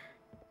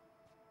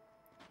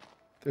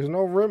 There's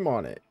no rim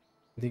on it.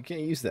 You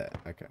can't use that.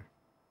 Okay.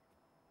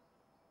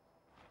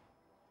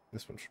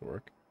 This one should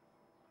work.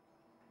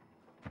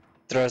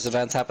 Throws it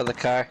on top of the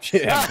car.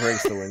 Yeah,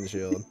 breaks the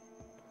windshield.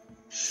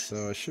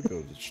 So I should be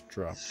able to just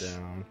drop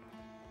down.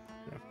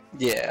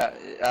 Yeah,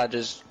 I'll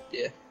just,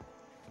 yeah.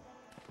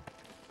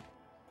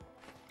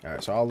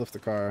 Alright, so I'll lift the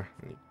car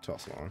and you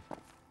toss along.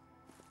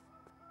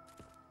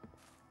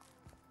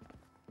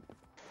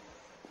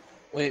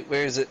 Wait,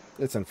 where is it?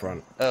 It's in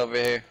front. Over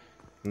here.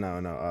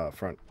 No,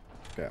 front.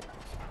 Okay.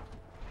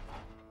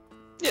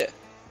 Yeah.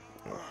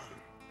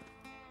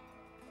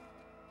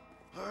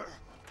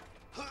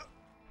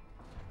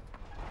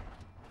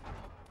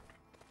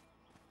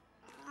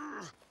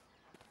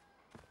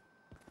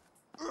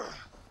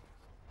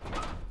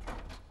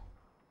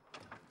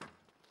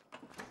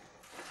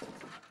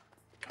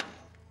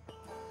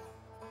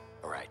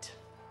 All right,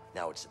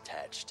 now it's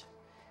attached.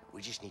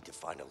 We just need to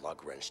find a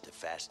lug wrench to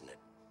fasten it.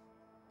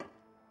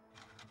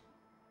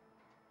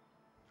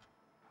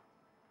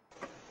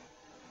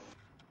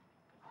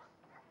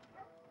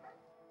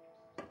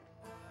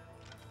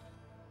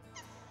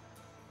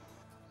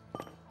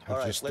 All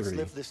right, let's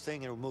lift this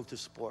thing and remove the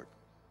support.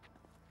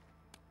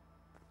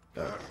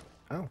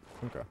 Oh,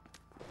 okay.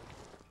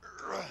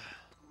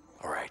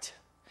 All right,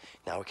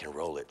 now we can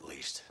roll it at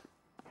least.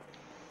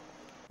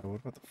 Oh, what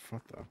about the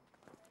front, though?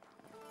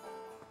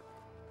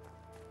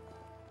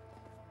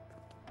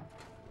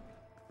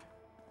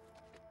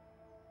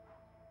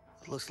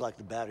 It looks like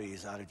the battery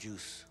is out of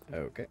juice.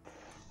 Okay.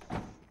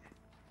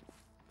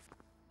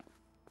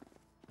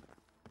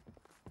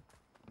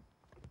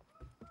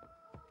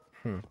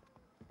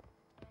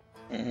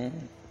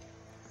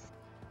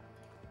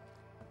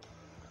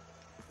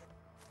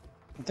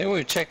 I think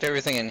we've checked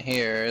everything in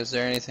here. Is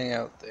there anything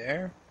out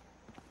there?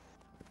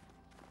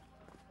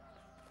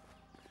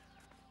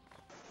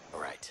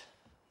 Alright,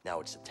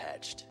 now it's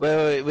attached.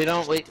 Wait,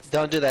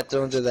 don't do that,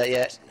 don't do that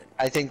yet.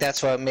 I think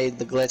that's what made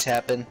the glitch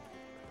happen.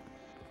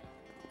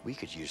 We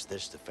could use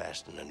this to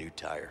fasten a new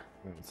tire.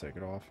 Take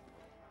it off.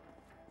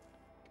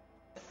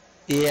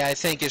 Yeah, I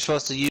think you're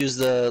supposed to use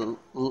the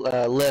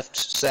lift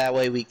so that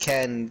way we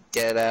can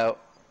get out.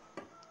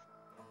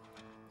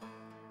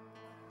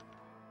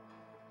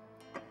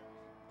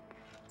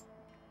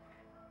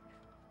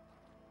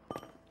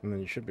 And then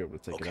you should be able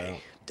to take it out.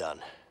 Okay, done.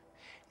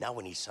 Now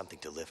we need something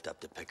to lift up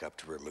the pickup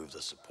to remove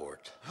the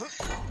support.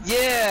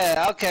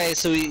 Yeah. Okay.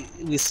 So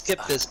we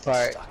skipped this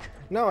part.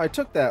 No, I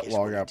took that Guess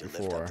log we out need to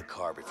lift before. up the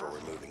car before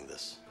removing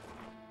this.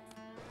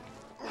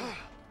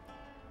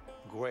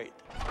 Great.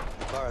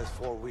 The car has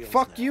 4 wheels.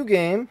 Fuck now. you,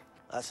 game.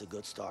 That's a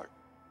good start.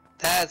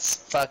 That's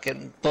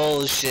fucking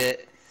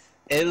bullshit.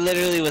 It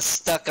literally was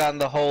stuck on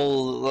the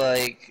whole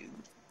like.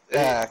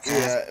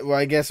 Yeah. Well,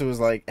 I guess it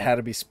was like had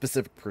to be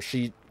specific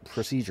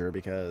procedure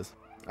because.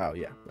 Oh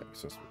yeah.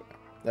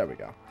 There we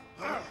go.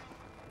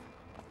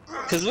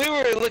 Because we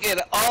were looking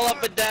all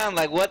up and down,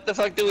 like, what the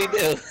fuck do we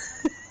do?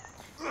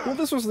 Well,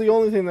 this was the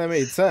only thing that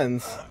made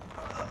sense.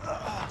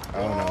 Oh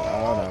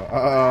no! Oh no!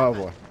 Oh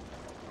boy!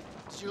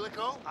 Did you let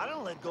go? I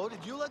don't let go.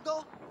 Did you let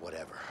go?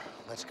 Whatever.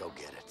 Let's go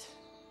get it.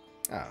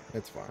 Oh,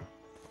 it's fine.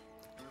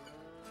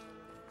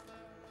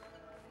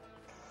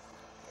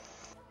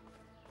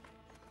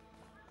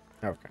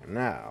 Okay,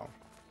 now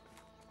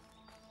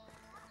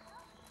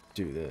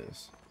do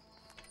this.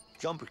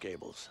 Jumper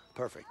cables.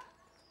 Perfect.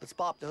 Let's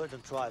pop the hood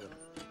and try them.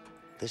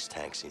 This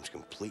tank seems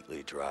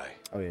completely dry.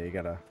 Oh yeah, you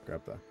gotta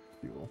grab the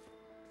fuel.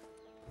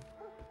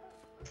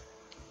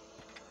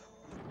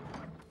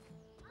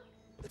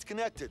 It's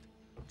connected.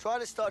 Try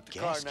to start the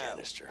car Gas now.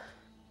 canister.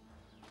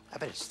 I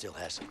bet it still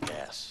has some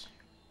gas.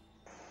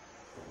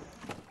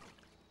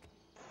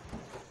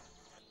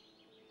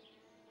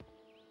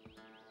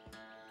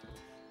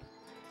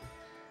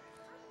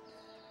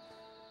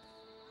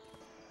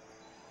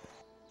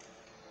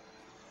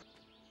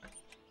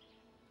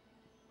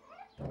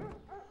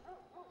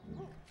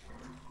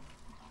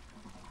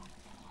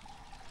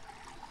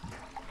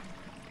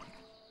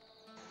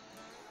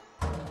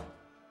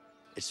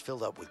 It's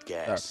filled up with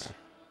gas. Okay.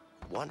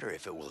 Wonder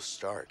if it will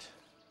start.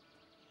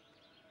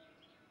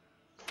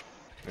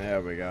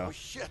 There we go. Oh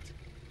shit!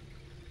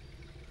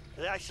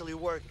 It actually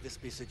worked, this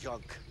piece of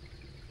junk.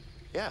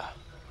 Yeah,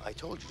 I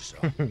told you so.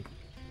 You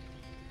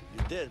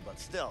did, but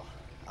still,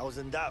 I was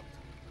in doubt.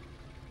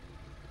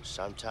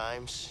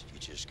 Sometimes you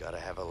just gotta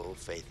have a little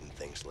faith in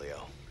things,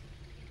 Leo.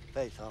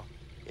 Faith, huh?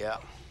 Yeah.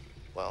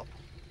 Well,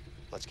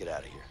 let's get out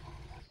of here.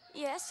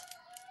 Yes?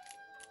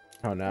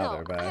 Oh, now No,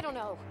 they're back. I don't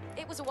know.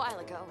 It was a while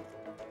ago.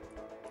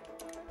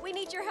 We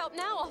need your help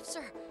now,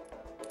 officer.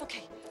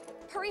 Okay,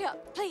 hurry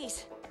up,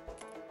 please.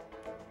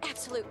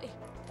 Absolutely.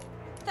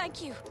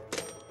 Thank you.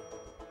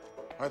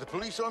 Are the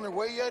police on their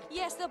way yet?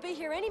 Yes, they'll be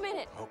here any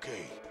minute.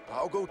 Okay,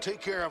 I'll go take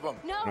care of them.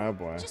 No, Oh,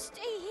 boy. just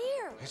stay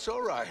here. It's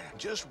all right.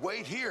 Just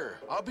wait here.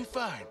 I'll be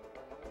fine.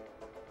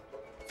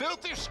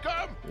 Filthy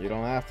scum! You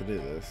don't have to do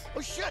this.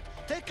 Oh shit!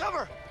 Take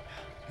cover!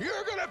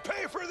 You're gonna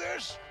pay for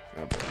this!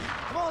 Oh, boy.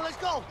 Come on, let's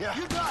go! Yeah.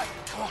 You drive!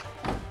 Come on,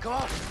 come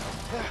on.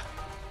 Yeah.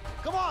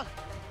 Come on!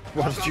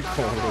 What did you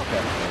call it?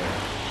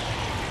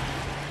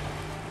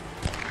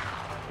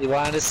 You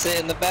wanted to sit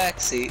in the back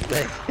seat.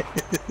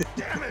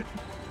 Damn it!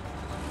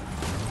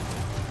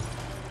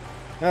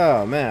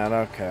 Oh man,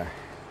 okay.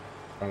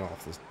 Run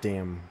off this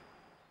damn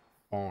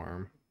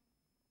farm.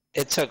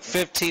 It took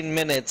 15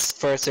 minutes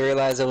for us to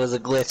realize it was a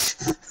glitch.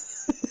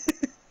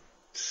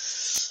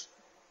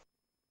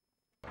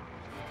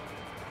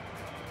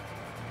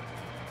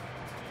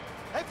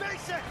 Hey,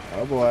 Mason!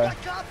 Oh boy. The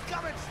cops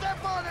coming!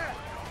 Step on it!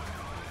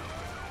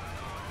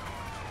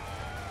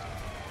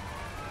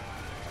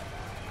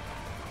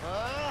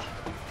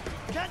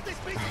 Get this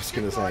piece I was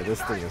gonna say,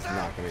 this thing is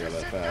not gonna go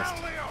that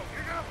fast.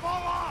 You're gonna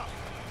fall off!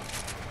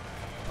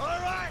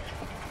 Alright!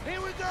 Here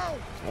we go!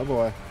 Oh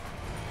boy.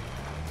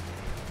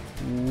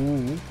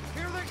 Ooh.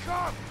 Here they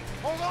come!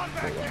 Hold on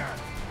back there!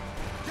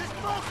 Just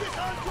focus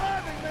on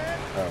driving, man!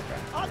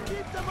 Okay. I'll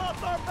keep them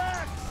off our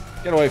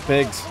backs! Get away,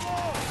 pigs. Come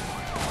on!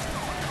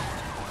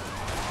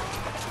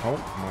 Oh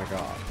my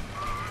god.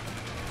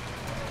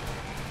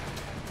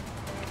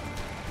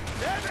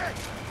 Damn it!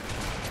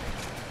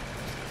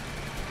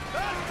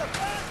 Faster,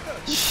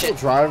 faster! Still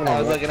driving on I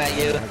was what? looking at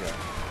you. Okay.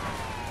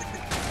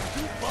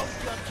 Too close,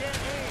 you can't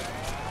aim!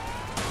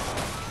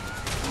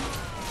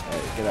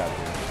 Hey, get out of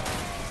here.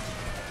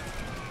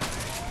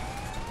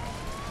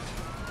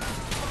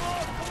 Come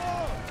on, come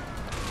on!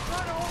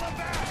 Try to hold them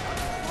back! I'm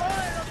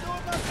flying, I'm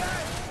doing my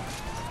best!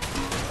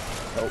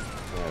 Oh,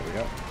 there we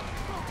go.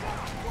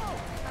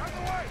 Out of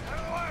the way, out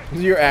of the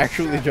way! You're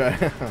actually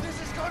driving. This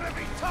is gonna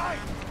be tight!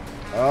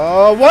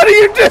 Oh, what are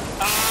you doing?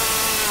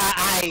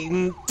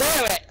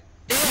 Damn it!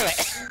 Damn it!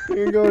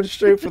 You're going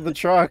straight for the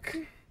truck.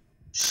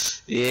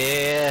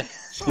 Yeah.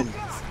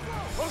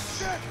 Oh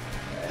shit!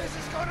 This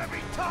is gonna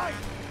be tight!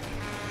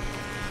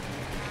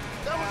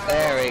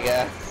 There we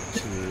go.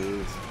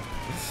 Jeez.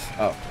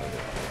 Oh.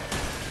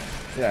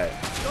 Yeah.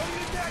 Don't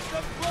you dare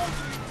come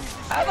closer, you piece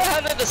of How the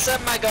hell did the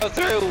semi go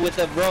through with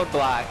the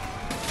roadblock?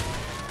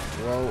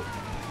 Well.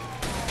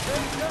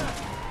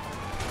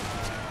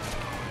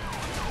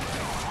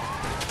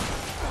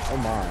 Oh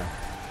my.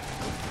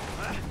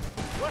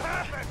 What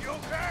happened? You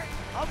okay?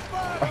 I'm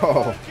fine.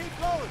 Oh. Keep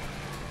going.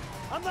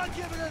 I'm not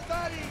giving it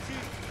that easy.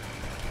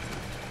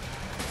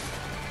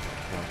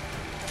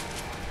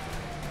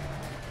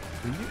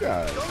 You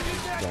guys Don't you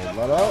dare don't come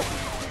let closer, up. you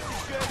piece of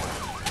shit.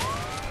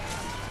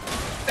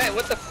 Hey,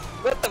 what the?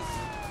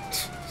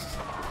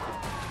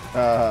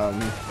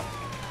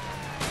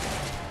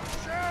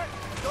 Shit!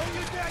 Don't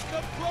you dare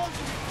come close,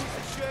 you piece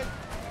of shit!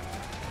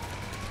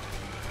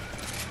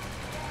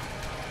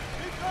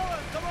 Keep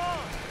going, come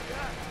on!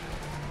 Yeah.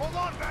 Hold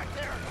on back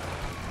there!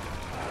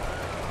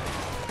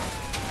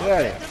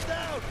 Yeah. Take them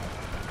down!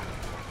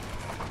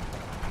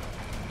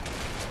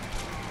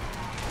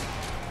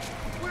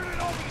 Where did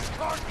all these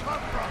cars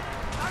come from?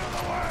 Out of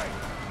the way!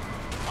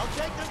 I'll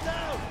take them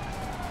down!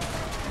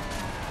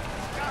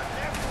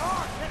 Goddamn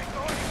car can't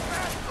go any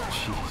faster!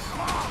 Jeez.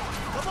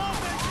 Come on,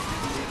 man!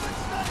 Keep it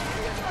steady!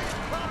 It's like a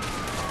pup!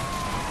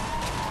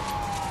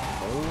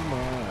 Oh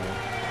my.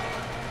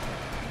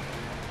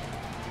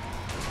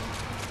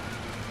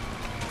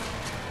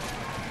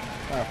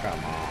 Oh,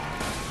 come on.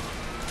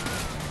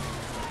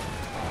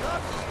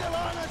 Cops are still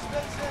on us,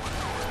 Vincent!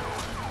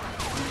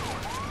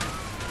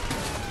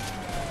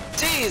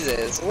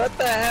 Jesus, what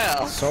the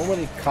hell? So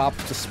many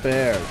cops to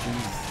spare.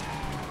 Jeez.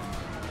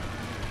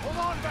 Hold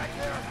on back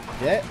there!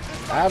 Get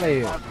out of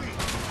here.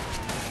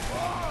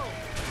 Whoa!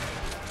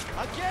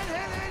 I can't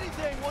hit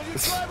anything when you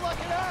drive like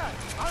that!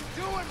 I'm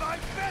doing my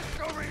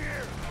best over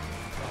here!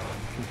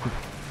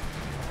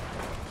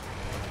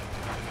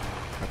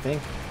 I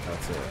think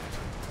that's it.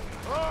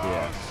 Oh,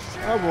 Yeah.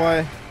 shit. Oh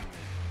boy.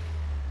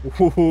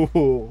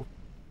 Ooh.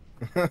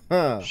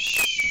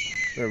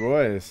 There,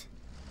 boys.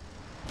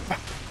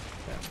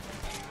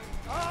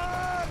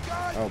 Ah,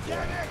 God Oh,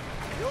 damn boy. it!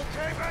 You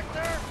okay back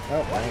there? Oh,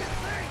 What do boy. you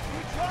think?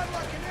 You drive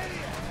like an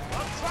idiot!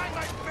 I'm trying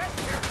my best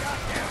here,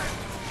 goddammit!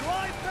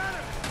 Drive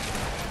better!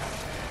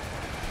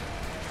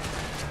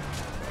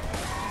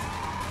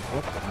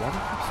 What the? Why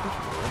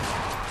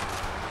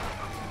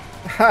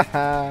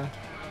Haha.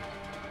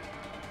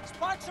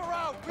 Sparks are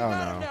out! We Oh,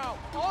 got no. him now!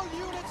 All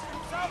units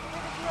from south to the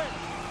grid!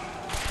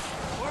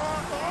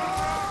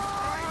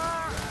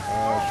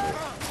 Oh shit.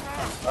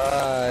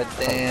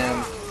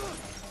 Damn.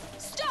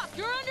 Stop!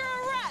 You're under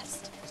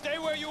arrest! Stay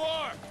where you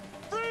are!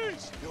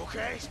 Freeze! You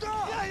okay?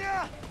 Stop!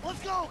 Yeah!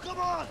 Let's go! Come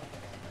on!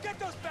 Get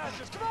those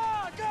bastards! Come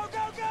on! Go!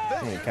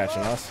 He ain't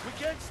catching us. We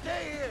can't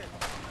stay here!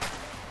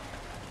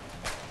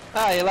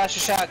 Ah, you lost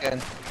your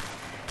shotgun.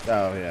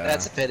 Oh yeah.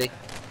 That's a pity.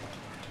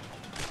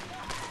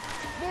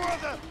 More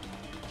of them!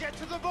 Get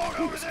to the boat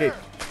over Escape.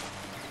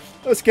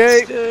 there!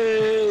 Escape.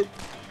 Dude,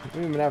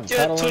 We don't even have a get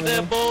pedal to on the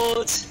anything?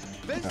 boat.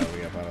 Oh,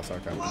 we got pedal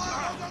sarcasm.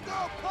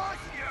 Go!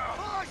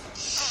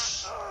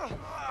 Push!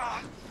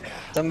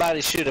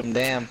 Somebody shoot him,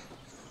 damn.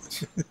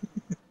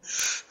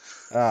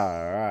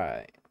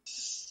 Alright.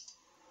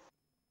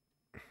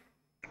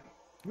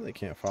 Really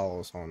can't follow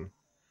us on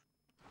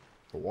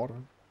the water.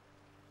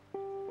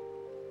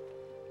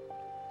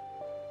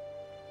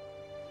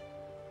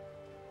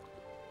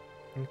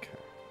 Okay.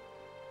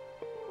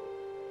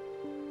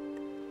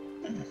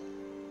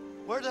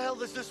 Where the hell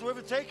does this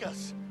river take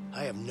us?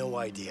 I have no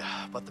idea,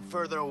 but the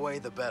further away,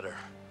 the better.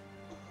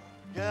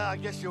 Yeah, I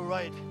guess you're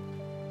right.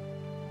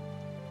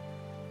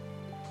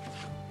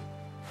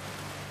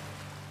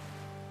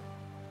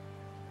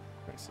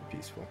 Nice and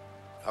peaceful.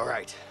 All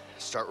right,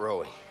 start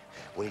rowing.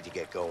 We need to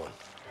get going.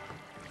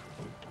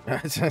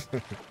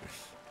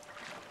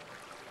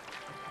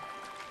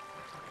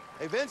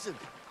 Hey, Vincent,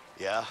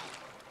 Yeah?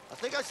 I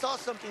think I saw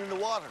something in the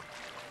water.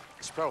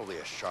 It's probably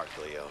a shark,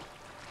 Leo.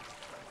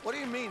 What do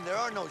you mean? There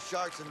are no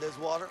sharks in this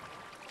water.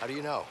 How do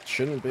you know?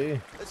 Shouldn't be.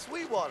 It's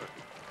sweet water.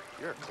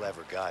 You're a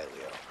clever guy,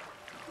 Leo.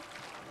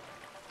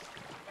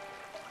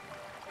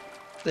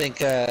 Think,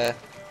 yeah.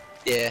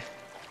 There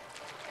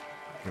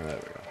we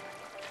go.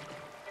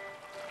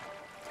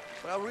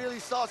 But I really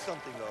saw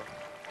something, though.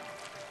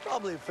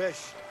 Probably a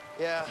fish.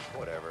 Yeah,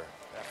 whatever.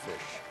 That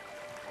fish.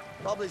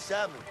 Probably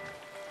salmon.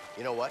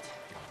 You know what?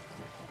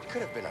 It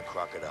could have been a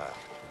crocodile.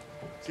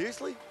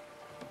 Seriously?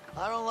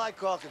 I don't like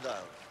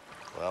crocodiles.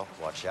 Well,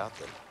 watch out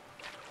then.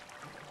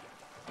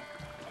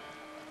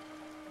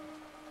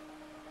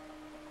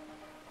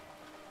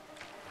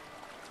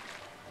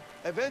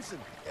 Hey, Vincent,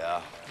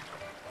 Yeah?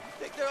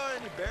 think there are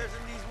any bears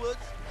in these woods?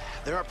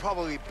 There are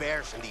probably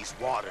bears in these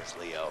waters,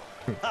 Leo.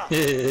 Ha!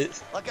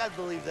 Like I'd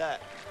believe that.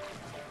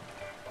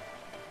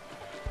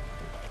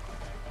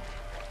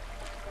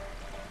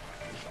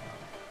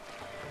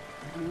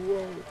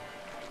 Whoa.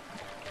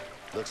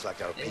 Looks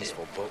like our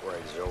peaceful boat ride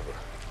is over.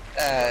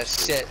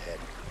 Shit. Ahead.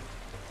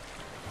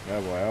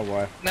 Oh boy, oh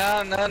boy.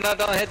 No,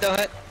 don't hit.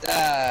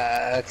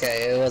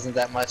 Okay, it wasn't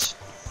that much.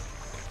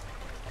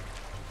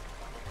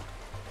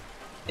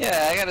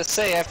 Yeah, I gotta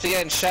say, after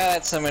getting shot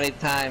at so many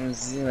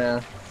times, you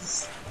know,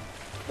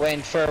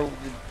 waiting for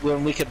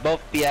when we could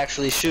both be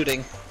actually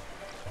shooting.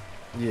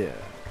 Yeah.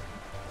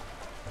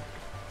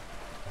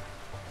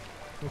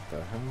 What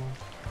the hell?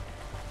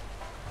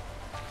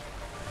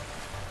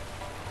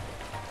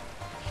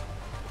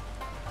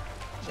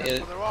 Check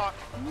for the rock.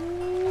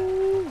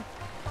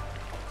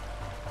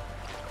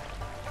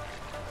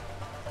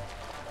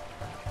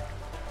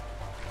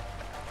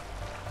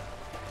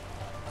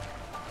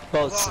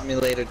 Boat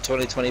Simulator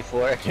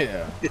 2024.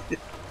 Yeah.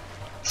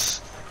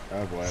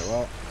 Oh boy,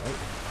 well.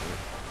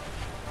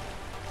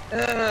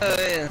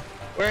 Yeah.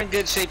 We're in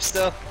good shape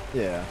still.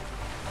 Yeah.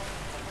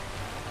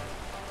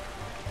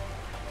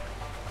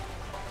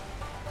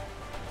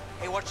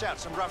 Hey, watch out.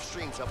 Some rough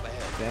streams up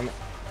ahead. Damn it.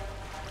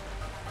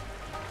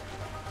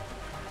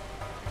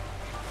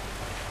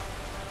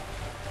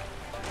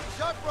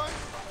 Shot front.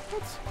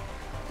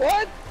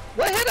 What?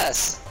 What hit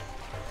us?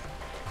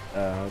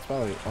 It's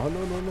probably. Oh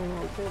no no no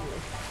no!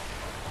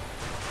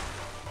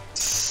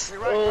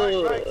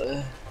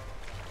 Right.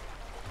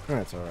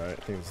 That's all right. I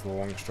think it's the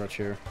long stretch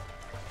here.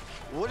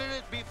 Wouldn't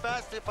it be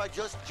fast if I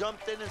just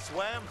jumped in and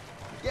swam?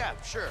 Yeah,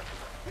 sure.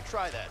 We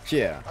try that.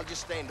 Yeah. I'll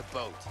just stay in the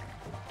boat.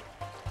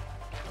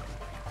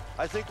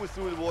 I think we're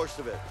through the worst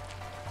of it.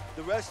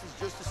 The rest is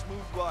just a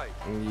smooth ride.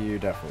 You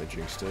definitely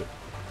jinxed it.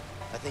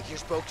 I think you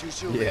spoke too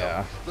soon. Yeah.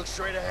 Leo. Look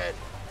straight ahead.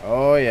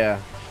 Oh yeah.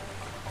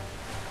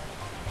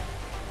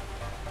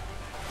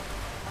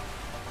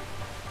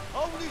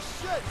 Holy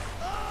shit!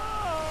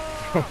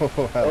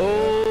 Oh, hell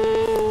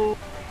Oh,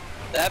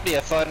 that'd be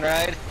a fun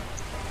ride.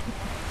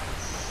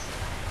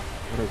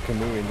 yeah. We're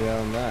canoeing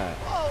down that.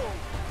 Oh!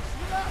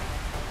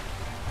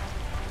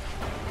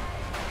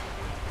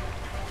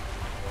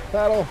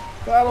 Paddle!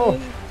 Paddle!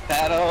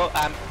 Paddle,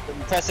 I'm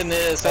pressing it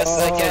as fast as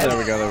I can. There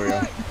we go, there we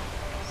go.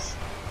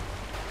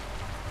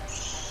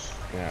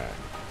 Alright.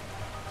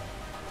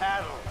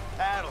 Paddle.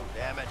 Paddle,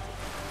 damn it.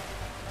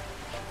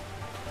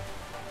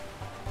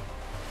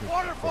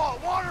 Waterfall!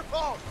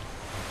 Waterfall!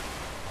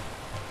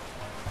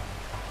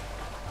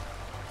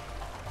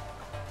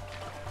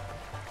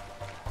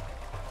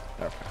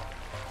 Okay.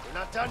 We're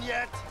not done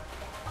yet.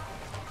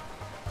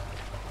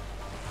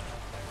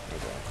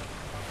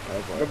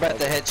 Oh boy. We're about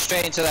to hit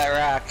straight into that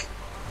rock.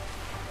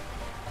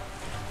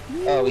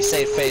 Oh, we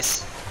saved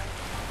face.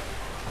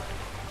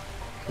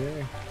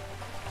 Okay.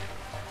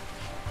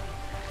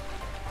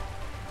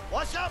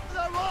 Watch out for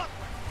that rock!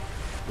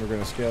 We're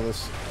gonna scale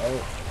this.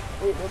 Oh.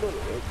 Oh, no, no, no.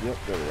 Yep,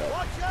 there we go.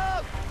 Watch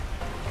out!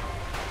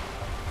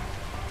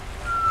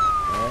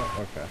 Oh,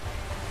 okay.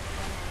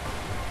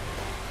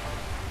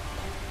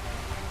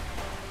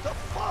 The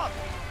fuck?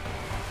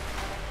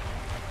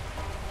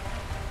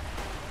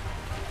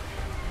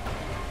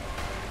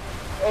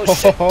 Oh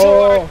shit,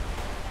 Tor!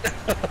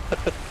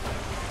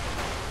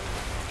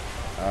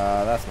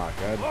 That's not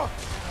good. I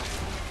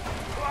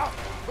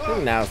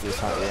think now's the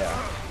time,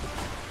 yeah.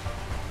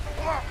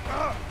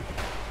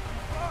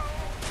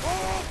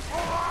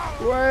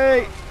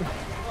 Wait!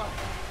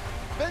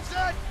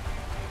 Vincent!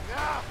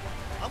 Yeah!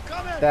 I'm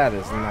coming! That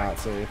is not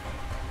safe.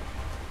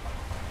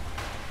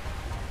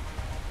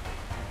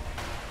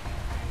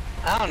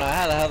 I don't know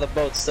how the hell the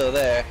boat's still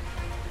there.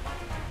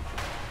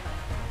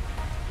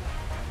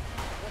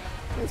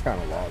 It's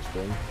kind of lodged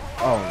in.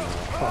 Oh no.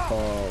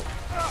 Oh.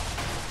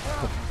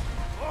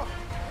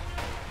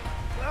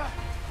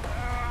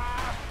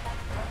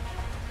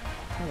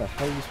 How the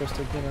hell are you supposed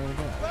to get out of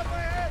that? Grab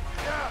my head!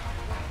 Yeah!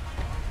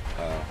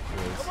 Oh, it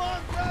is. Come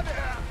on, grab it!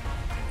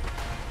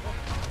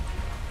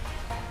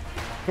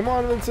 Come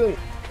on, Vincent!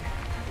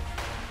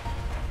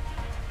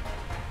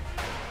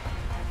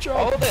 Jump!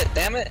 Hold it,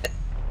 damn it!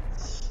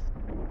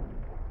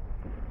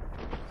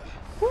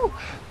 Woo.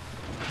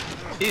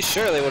 He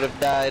surely would have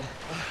died.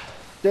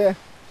 Yeah,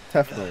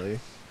 definitely.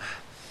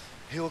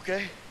 You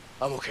okay?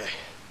 I'm okay.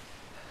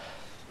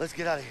 Let's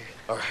get out of here.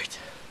 All right.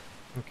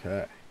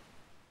 Okay.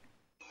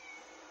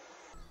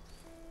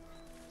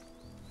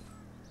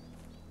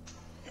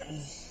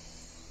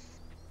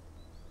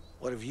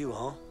 What of you,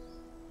 huh?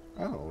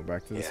 Oh, we're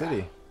back to the Yeah.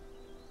 city.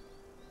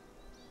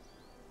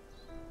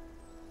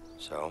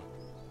 So,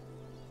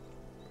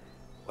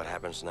 what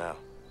happens now?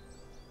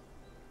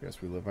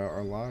 Guess we live out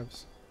our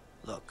lives.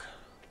 Look.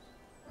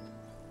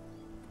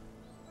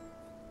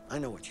 I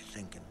know what you're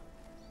thinking.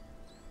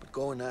 But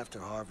going after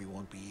Harvey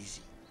won't be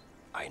easy.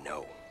 I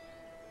know,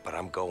 but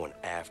I'm going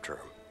after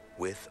him,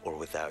 with or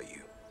without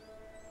you.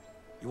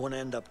 You want to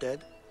end up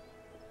dead?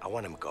 I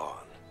want him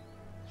gone.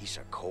 He's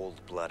a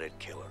cold-blooded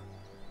killer.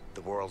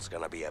 The world's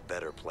gonna be a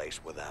better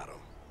place without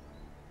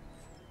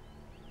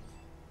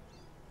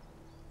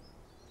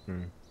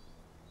him.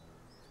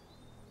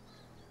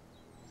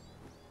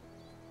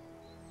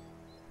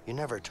 You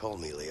never told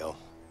me, Leo.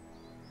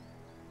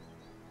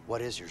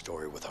 What is your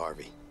story with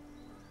Harvey?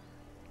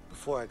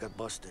 Before I got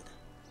busted,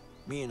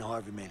 me and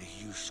Harvey made a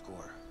huge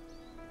score.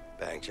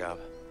 Bank job?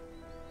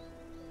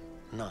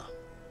 Nah.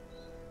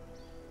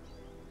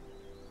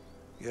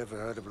 You ever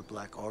heard of the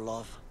Black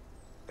Orlov?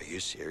 Are you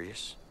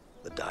serious?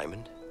 The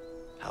diamond?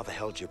 How the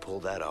hell did you pull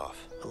that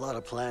off? A lot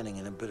of planning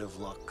and a bit of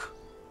luck.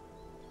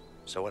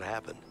 So what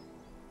happened?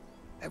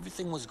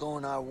 Everything was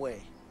going our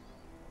way.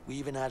 We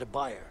even had a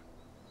buyer.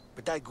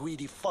 But that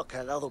greedy fuck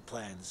had other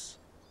plans.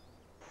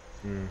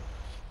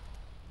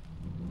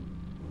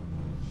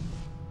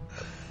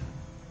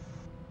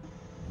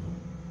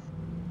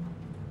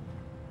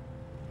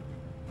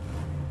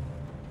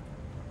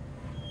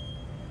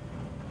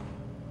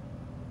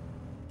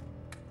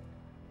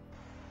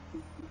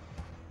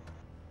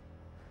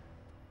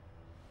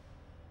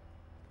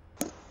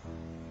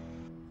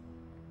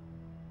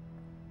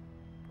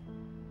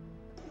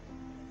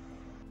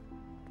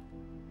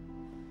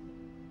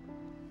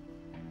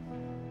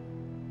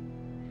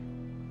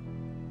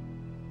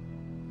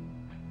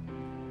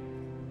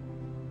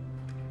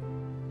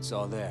 It's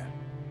all there.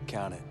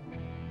 Count it.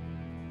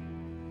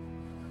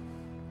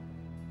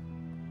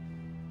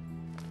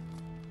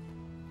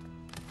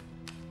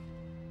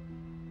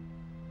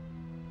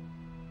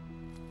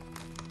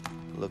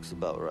 Looks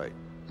about right.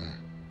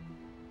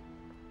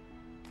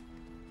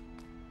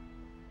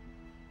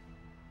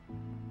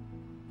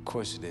 Of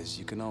course it is.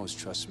 You can always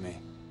trust me.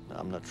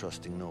 I'm not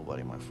trusting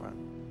nobody, my friend.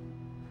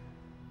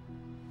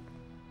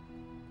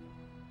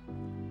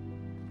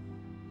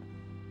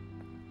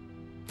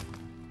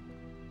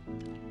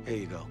 Here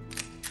you go.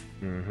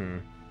 Mm-hmm.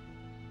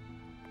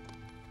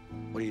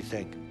 What do you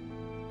think?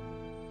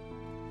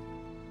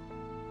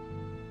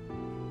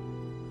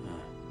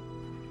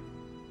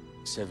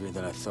 It's heavier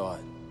than I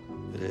thought.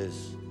 It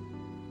is.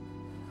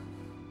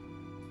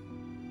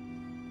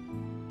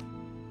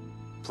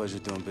 Pleasure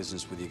doing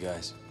business with you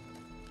guys.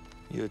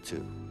 You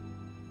too.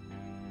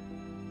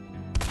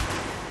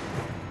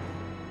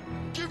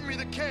 Give me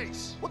the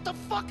case! What the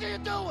fuck are you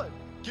doing?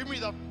 Give me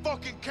the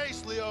fucking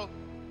case, Leo!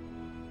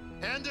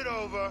 Hand it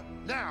over,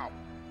 now!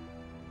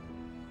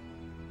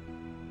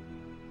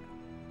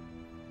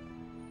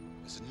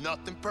 It's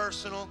nothing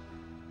personal,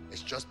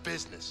 it's just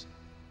business.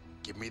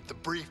 Give me the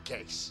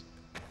briefcase.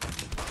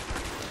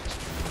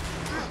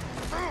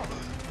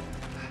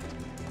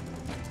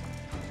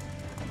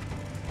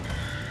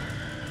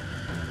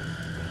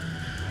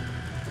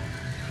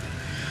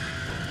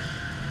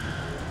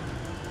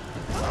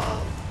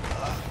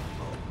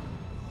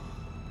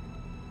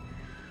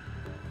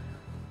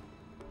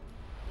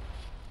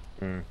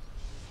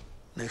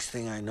 Next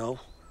thing I know,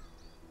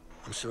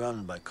 I'm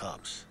surrounded by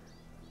cops.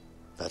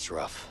 That's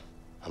rough.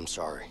 I'm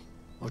sorry.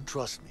 Oh,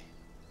 trust me.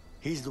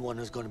 He's the one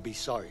who's gonna be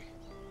sorry.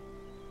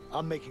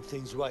 I'm making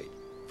things right.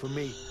 For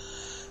me,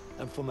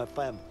 and for my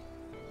family.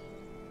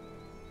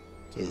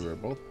 So we were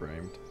both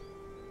framed.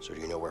 So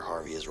do you know where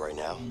Harvey is right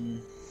now?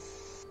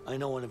 I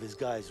know one of his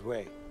guys,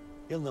 Ray.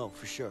 He'll know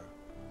for sure.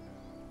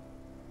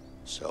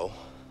 So?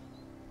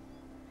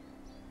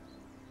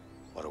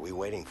 What are we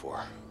waiting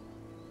for?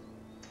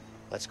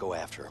 Let's go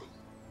after him.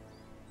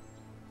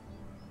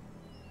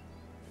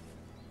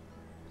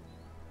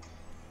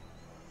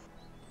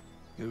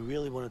 You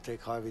really want to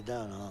take Harvey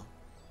down, huh?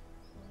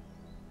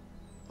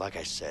 Like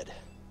I said,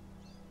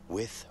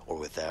 with or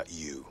without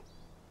you,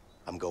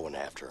 I'm going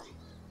after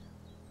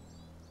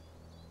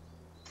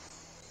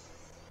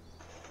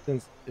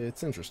him.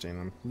 It's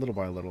interesting. Little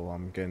by little,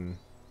 I'm getting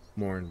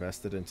more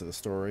invested into the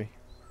story.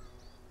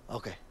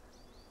 Okay.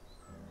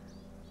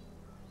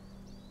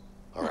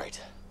 All right.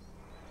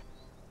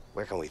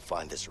 Where can we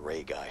find this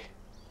Ray guy?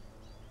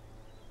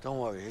 Don't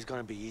worry, he's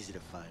gonna be easy to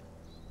find.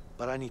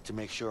 But I need to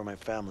make sure my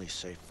family's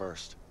safe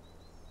first.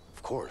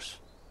 Of course.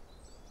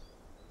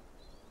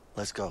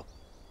 Let's go.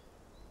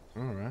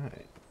 All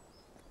right.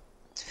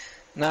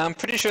 Now I'm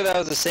pretty sure that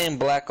was the same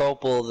Black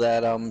Opal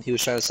that he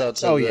was trying to sell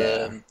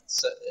to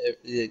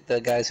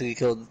the guys who he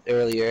killed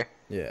earlier.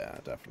 Yeah,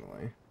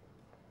 definitely.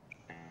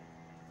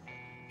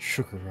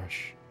 Sugar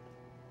Rush.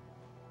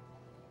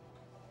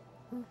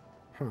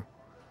 Huh.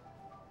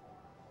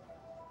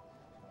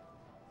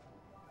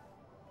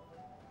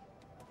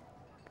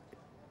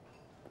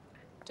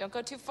 Don't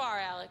go too far,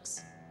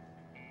 Alex.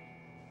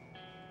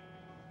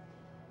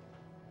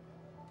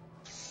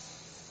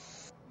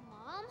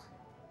 Mom?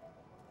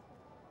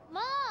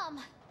 Mom!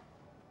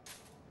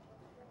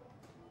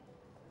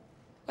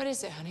 What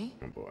is it, honey?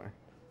 Oh boy.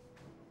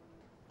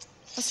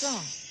 What's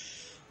wrong?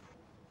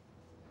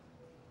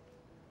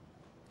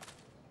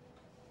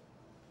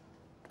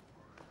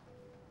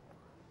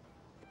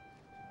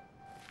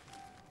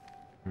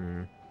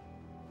 Hmm.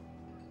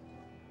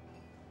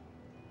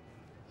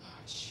 Oh,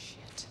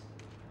 shit.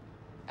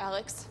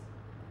 Alex?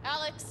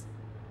 Alex?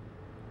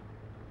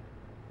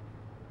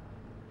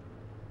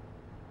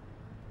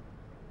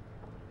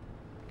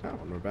 Oh,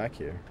 and we're back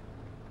here.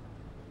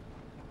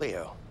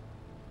 Leo,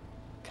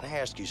 can I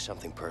ask you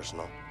something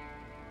personal?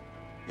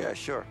 Yeah,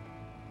 sure.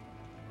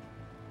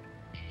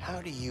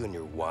 How do you and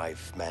your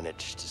wife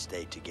manage to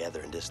stay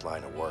together in this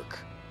line of work?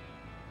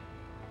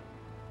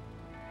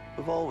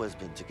 We've always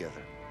been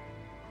together.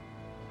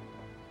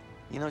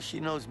 You know, she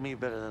knows me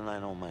better than I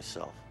know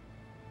myself.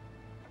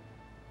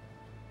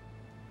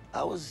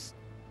 I was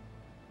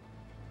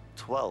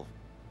 12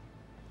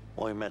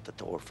 when we met at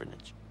the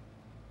orphanage.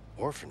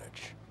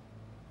 Orphanage?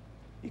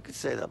 You could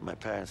say that my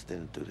parents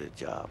didn't do their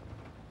job.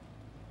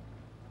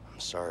 I'm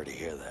sorry to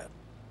hear that.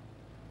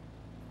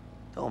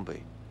 Don't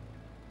be.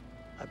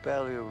 I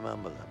barely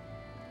remember them.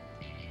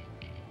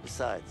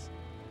 Besides,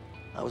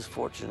 I was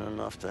fortunate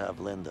enough to have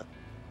Linda.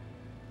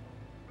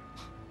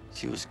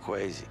 She was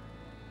crazy.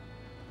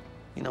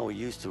 You know, we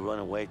used to run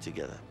away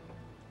together.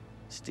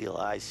 Steal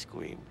ice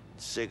cream,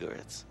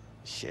 cigarettes,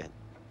 shit.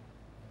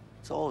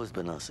 It's always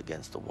been us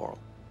against the world.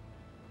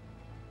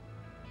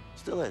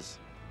 Still is.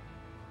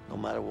 No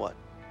matter what.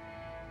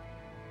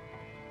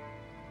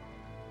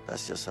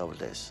 That's just how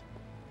it is.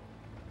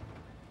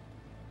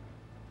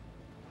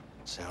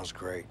 Sounds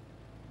great.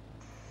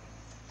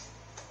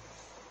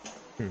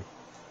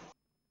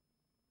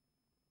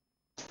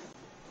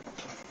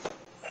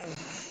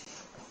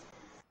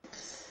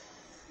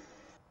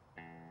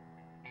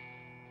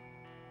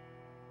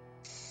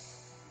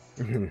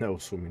 No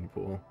swimming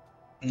pool.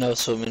 No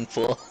swimming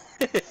pool.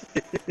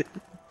 That's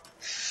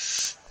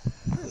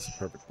a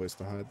perfect place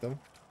to hide, though.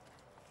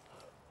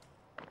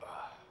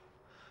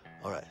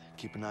 All right,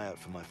 keep an eye out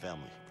for my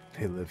family.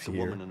 They live It's a here.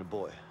 woman and a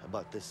boy,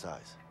 about this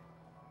size.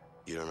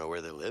 You don't know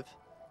where they live?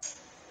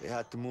 They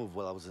had to move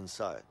while I was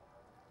inside.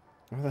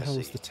 Why the hell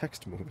is the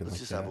text moving Let's like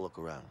just that? have a look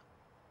around.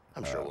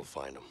 I'm sure we'll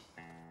find them.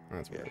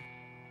 That's weird.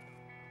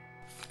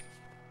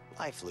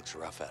 Life looks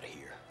rough out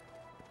here.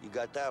 You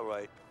got that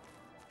right.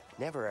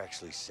 Never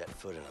actually set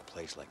foot in a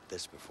place like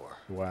this before.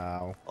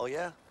 Wow. Oh,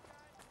 yeah?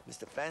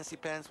 Mr. Fancy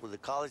Pants with a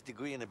college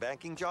degree and a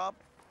banking job?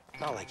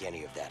 Not like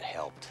any of that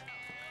helped.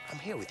 I'm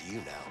here with you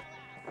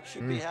now.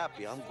 Should be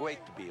happy. I'm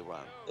great to be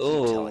around.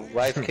 Ooh,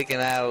 wife kicking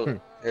out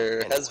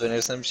her husband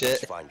or some shit.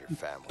 Let's find your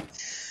family.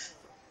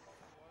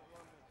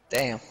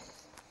 Damn.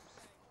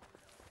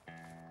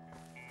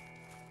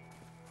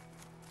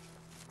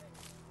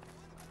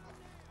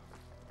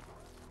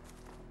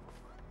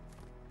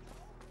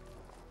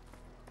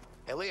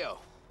 Hey, Leo.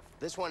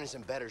 This one is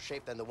in better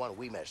shape than the one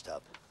we messed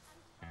up.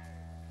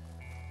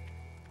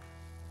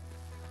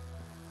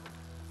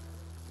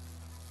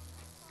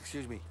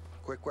 Excuse me,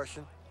 quick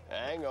question.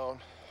 Hang on.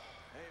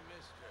 Hey,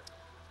 mister.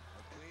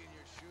 I'll clean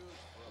your shoes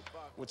for a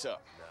buck. What's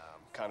up?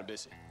 I'm kind of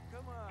busy.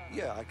 Come on.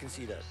 Yeah, I can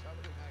see that.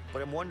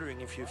 But I'm wondering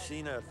if you've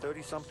seen a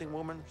 30-something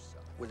woman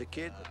with a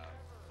kid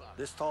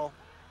this tall?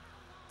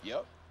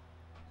 Yep.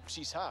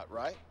 She's hot,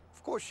 right?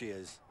 Of course she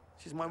is.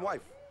 She's my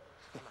wife.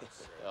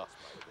 Oh,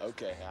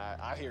 okay,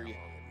 I hear you.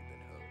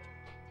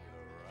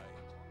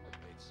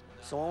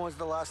 So when was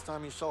the last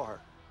time you saw her?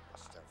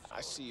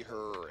 I see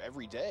her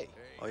every day.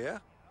 Oh, yeah?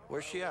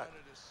 Where's she at?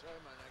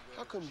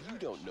 How come you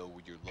don't know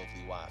where your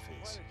lovely wife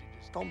is?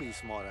 Don't be a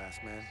smart ass,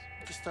 man.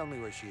 Just tell me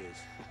where she is.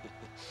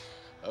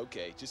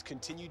 Okay, just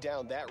continue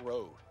down that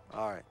road.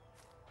 All right.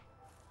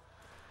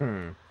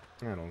 I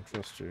don't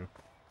trust you.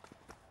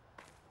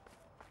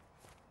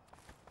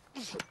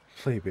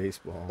 Play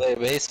baseball. Play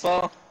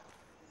baseball?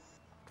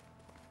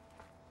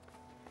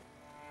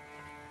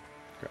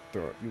 Okay,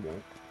 throw it. You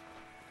won't.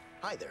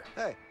 Hi there.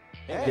 Hey.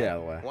 Get out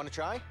of the way. Want to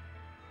try?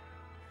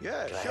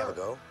 Yeah, Can I sure. have a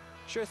go?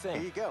 Sure thing.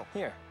 Here you go.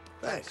 Here.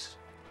 Thanks.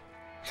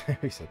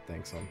 He said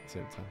thanks on the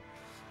same time.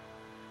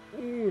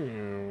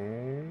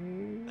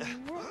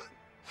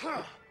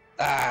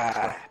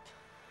 Ah.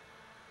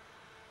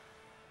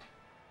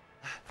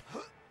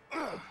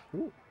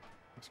 Ooh,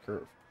 nice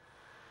curve.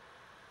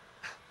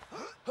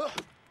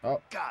 Oh.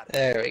 Got it.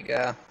 There we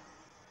go.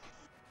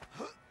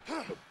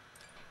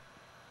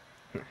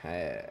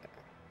 Hey.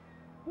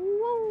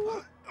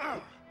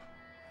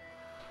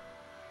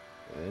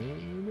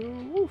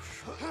 And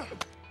whoosh.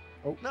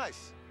 Oh.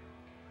 Nice.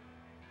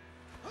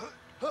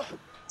 Damn.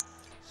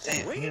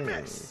 Swing and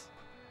miss.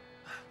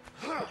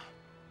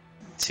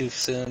 Too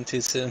soon,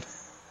 too soon.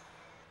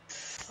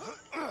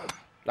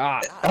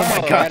 Ah! Oh,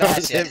 Oh my god, right that at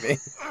just ya. hit me.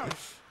 Ah,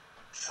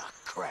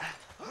 crap.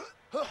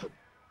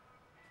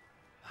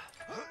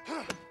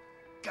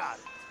 Got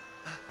it.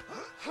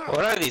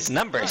 What are these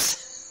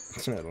numbers?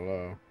 I don't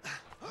know.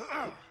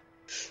 Ah,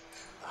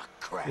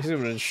 crap. He's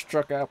even been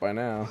struck out by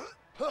now.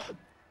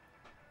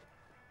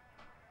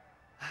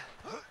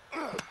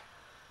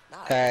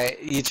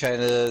 Alright, you trying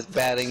to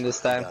batting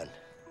this time? Done.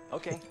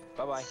 Okay,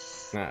 bye-bye.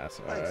 Nah, that's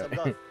Thanks, I'm alright.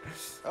 done.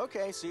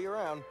 Okay, see you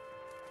around.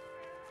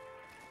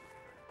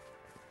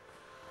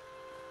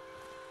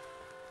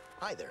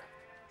 Hi there.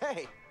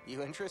 Hey,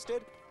 you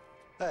interested?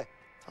 Hey,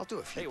 I'll do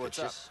a few Hey, what's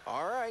pitches. up?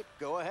 All right,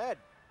 go ahead.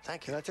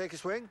 Thank can you. I take a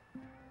swing?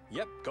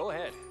 Yep, go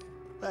ahead.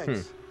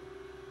 Thanks.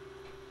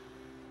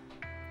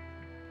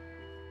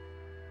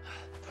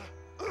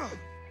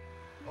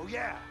 Oh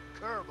yeah,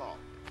 curveball.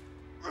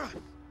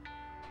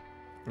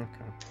 Okay.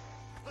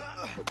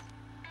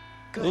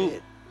 Good Ooh.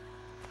 hit.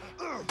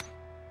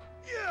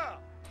 Yeah.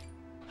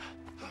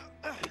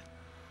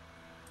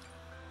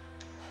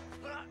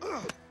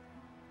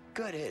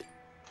 Good hit.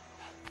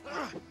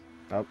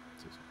 Oh.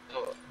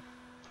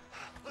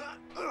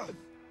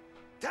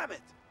 Damn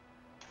it.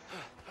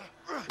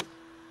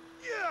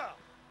 Yeah.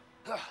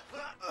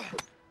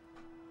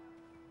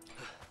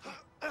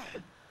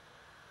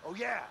 Oh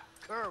yeah,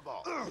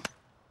 curveball.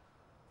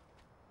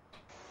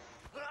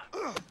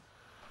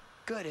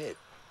 Good hit.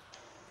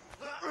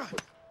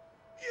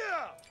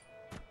 Yeah.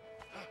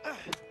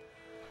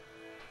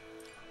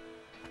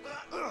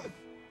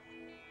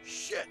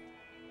 Shit.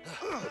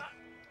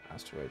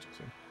 That's too late,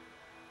 Jason.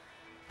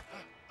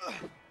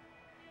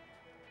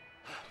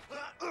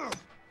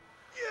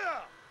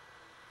 Yeah.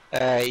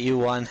 Alright, you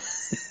won.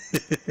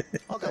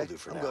 That'll do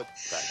for I'm now. good.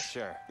 Thanks.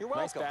 Sure. You're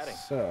Nice welcome. batting.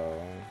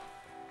 So, I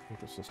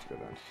think we're supposed to go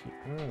down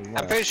here.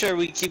 I'm pretty sure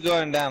we keep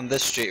going down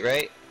this street,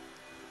 right? I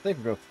think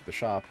we go through the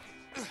shop.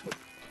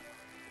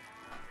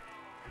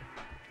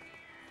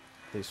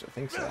 At least I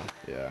think so.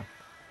 Yeah.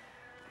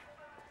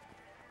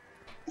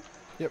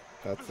 Yep,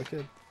 that's the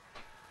kid.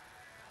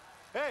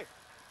 Hey,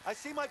 I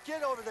see my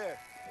kid over there.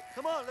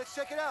 Come on, let's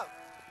check it out.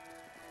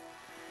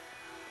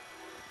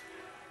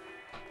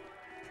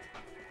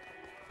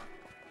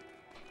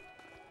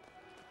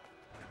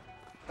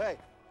 Hey,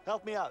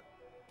 help me out.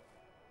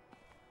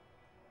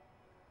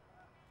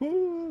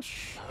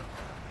 Whoosh.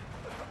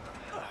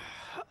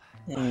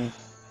 Hey,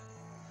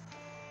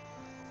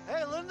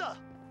 Linda!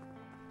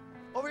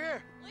 Over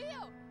here!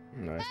 Leo!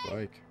 Nice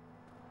bike.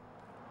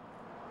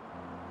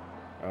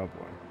 Oh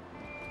boy.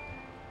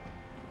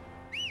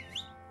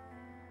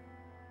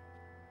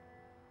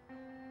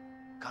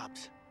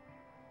 Cops.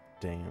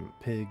 Damn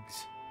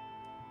pigs.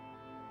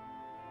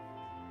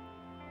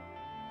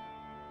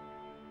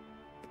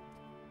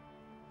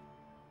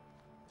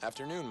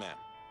 Afternoon, ma'am.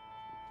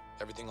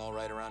 Everything all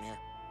right around here?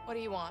 What do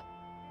you want?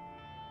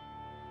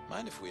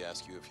 Mind if we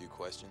ask you a few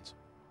questions?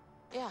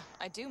 Yeah,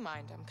 I do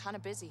mind. I'm kind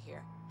of busy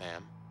here.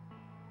 Ma'am,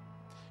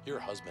 your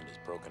husband is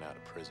broken out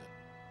of prison.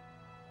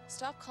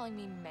 Stop calling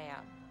me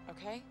ma'am,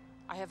 okay?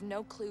 I have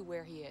no clue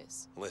where he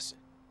is. Listen,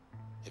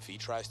 if he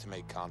tries to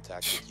make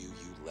contact with you,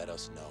 you let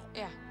us know.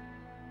 Yeah,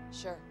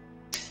 sure.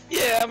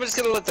 Yeah, I'm just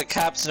gonna let the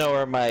cops know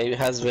where my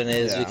husband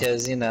is Yeah.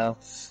 because, you know,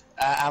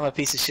 I'm a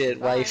piece of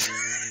shit wife.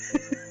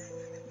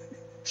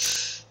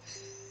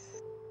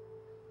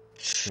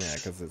 Yeah,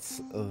 because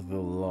it's the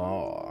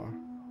law.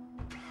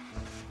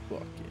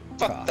 Fucking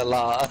Fuck the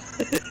law.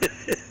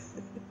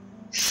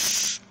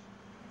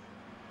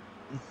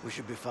 We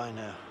should be fine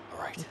now.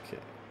 All right. Okay.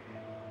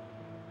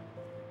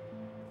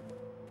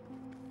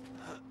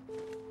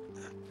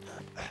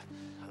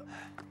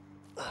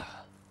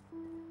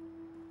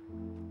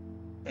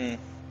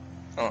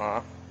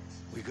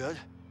 We good?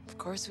 Of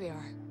course we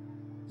are.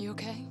 You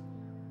okay?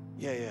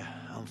 Yeah,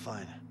 I'm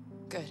fine.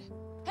 Good.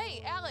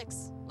 Hey,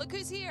 Alex! Look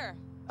who's here!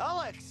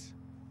 Alex!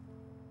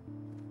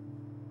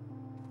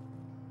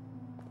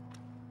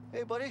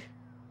 Hey, buddy.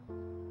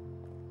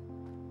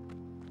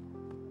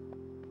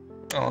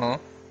 Uh-huh.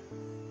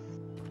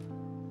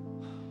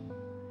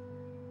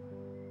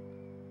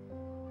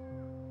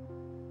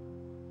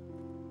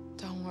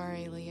 Don't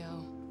worry,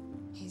 Leo.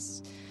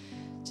 He's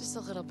just a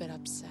little bit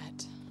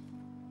upset.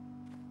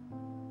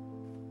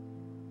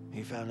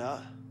 He found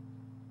out?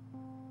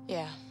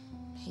 Yeah,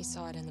 he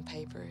saw it in the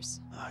papers.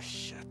 Oh,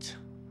 shit.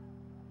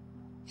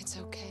 It's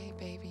okay,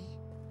 baby.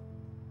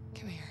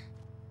 Come here.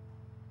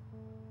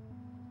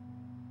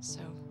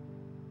 So,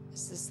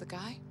 is this the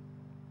guy?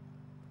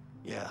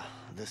 Yeah,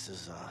 this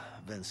is,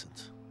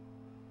 Vincent.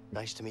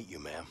 Nice to meet you,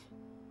 ma'am.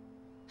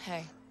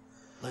 Hey.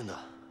 Linda,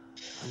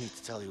 I need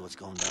to tell you what's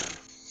going down.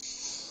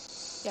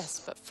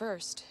 Yes, but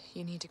first,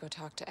 you need to go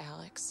talk to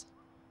Alex.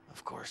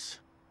 Of course.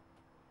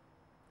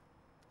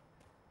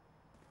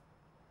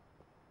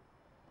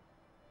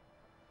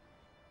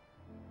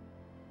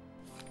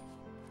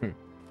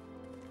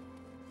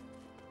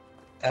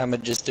 I'ma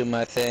just do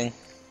my thing.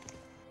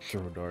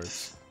 Throw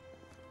darts.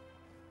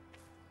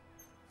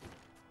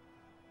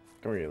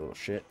 Come here, you little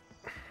shit.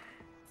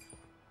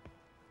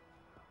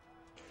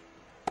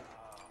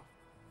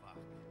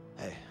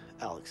 Hey,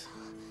 Alex.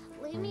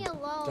 Leave me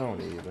alone.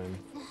 Don't even.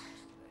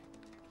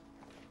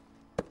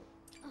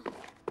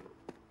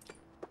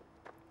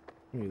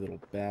 You little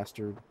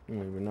bastard. You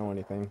don't even know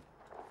anything.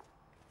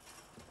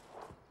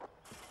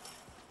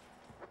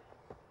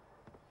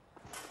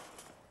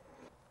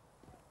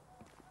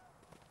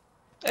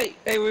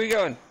 Hey, where are you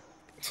going?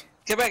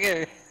 Get back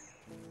here.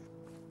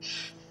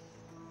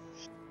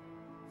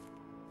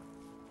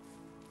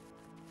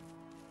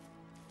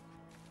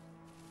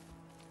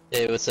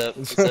 Hey, what's up?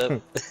 What's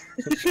up?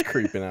 She's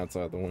creeping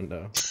outside the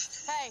window.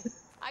 Hey,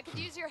 I could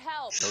use your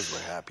help. Those were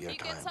happier Can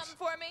you get times. something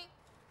for me?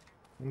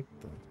 What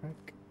the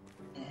heck?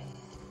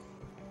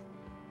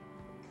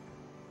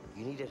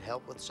 You needed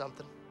help with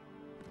something?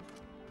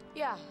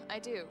 Yeah, I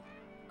do.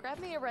 Grab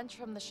me a wrench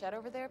from the shed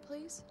over there,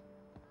 please.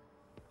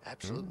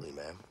 Absolutely,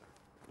 ma'am.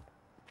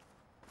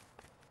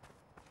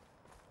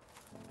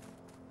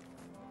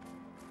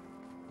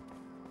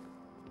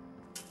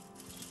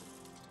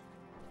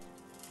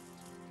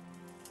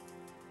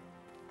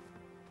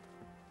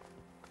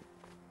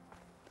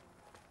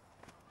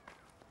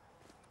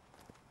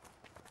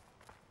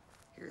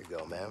 Here you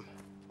go, ma'am.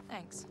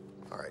 Thanks.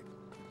 All right.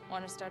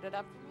 Want to start it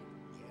up for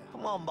me?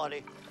 Come on,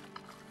 buddy.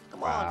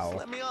 Come Wow. on, just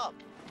let me up.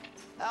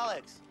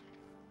 Alex.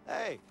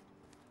 Hey.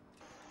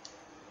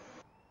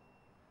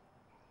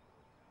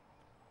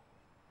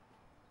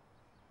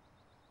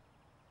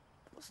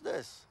 What's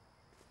this?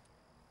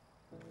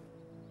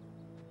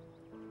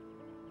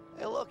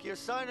 Hey, look, your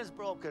sign is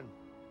broken.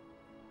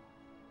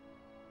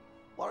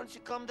 Why don't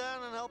you come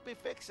down and help me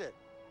fix it?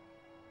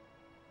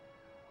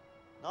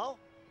 No?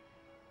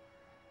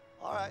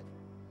 All right.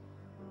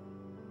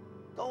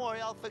 Don't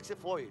worry, I'll fix it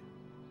for you.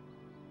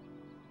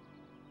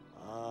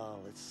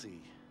 Let's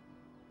see.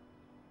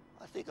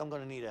 I think I'm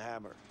gonna need a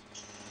hammer.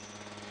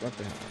 What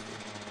the hell?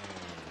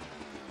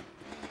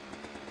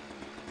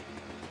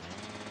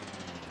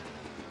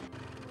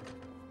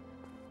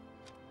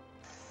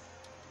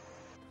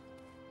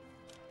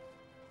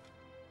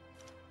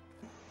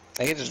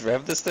 I can just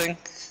rev this thing?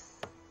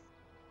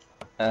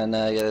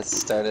 No, I gotta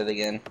start it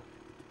again.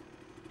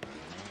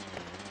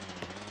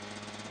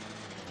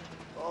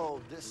 Oh,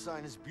 this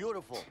sign is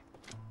beautiful.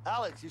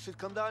 Alex, you should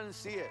come down and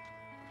see it.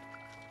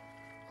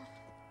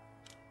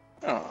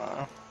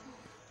 Aww.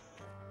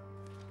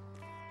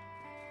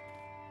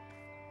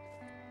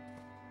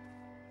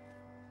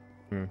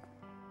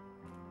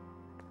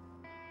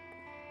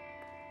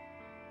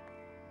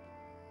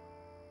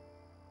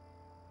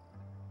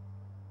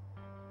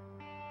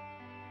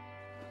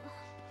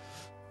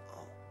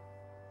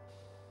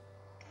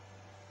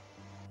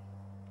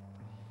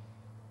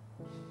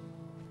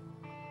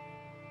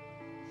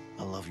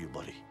 love you,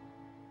 buddy.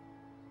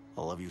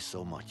 I love you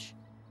so much.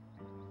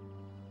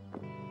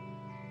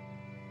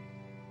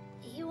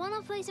 You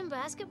wanna play some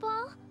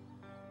basketball?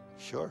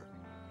 Sure.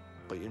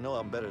 But you know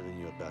I'm better than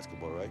you at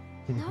basketball, right?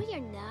 No, you're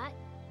not.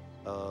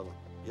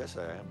 Yes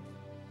I am.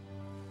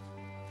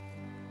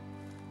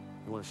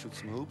 You wanna shoot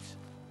some hoops?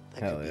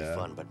 That could be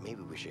fun, but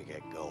maybe we should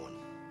get going.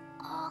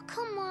 Oh,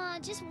 come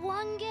on, just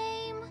one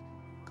game?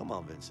 Come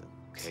on, Vincent.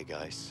 Okay,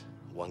 guys,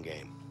 one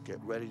game. Get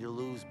ready to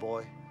lose,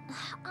 boy.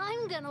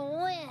 I'm gonna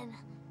win.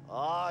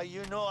 Ah,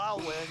 you know I'll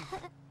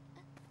win.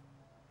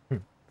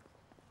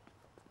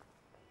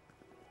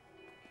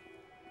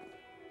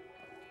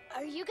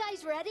 Are you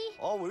guys ready?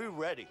 Oh, we're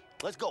ready.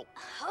 Let's go.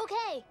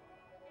 Okay.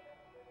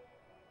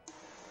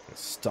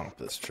 Stomp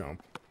this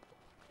chump.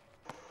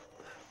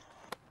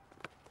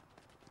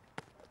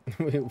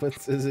 Wait,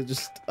 is it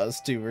just us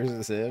two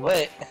versus him?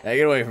 Wait. Hey,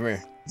 get away from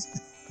here.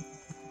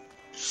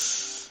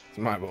 It's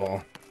my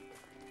ball.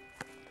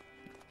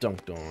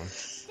 Dunked on.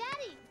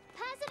 Daddy,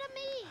 pass it to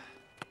me.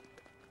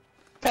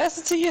 Pass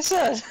it to your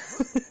son.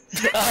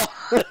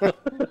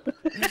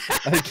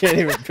 I can't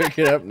even pick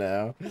it up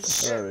now.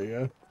 There we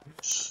go.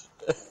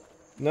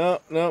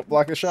 No, no,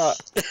 block the shot.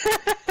 You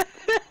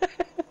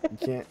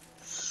can't.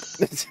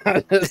 It's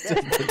not just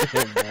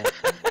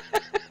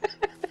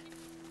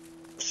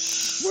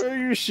where are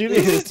you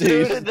shooting it to,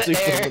 you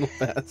stupid little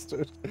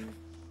bastard?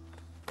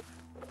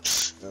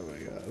 Oh my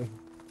god.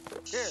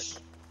 Here.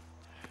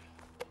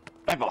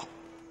 My ball.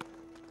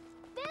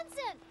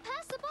 Vincent,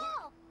 pass the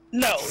ball.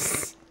 No.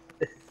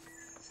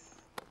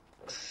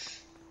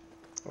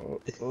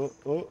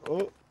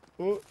 Oh.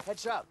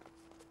 Heads up.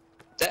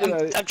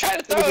 I'm trying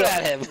to throw it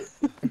at him.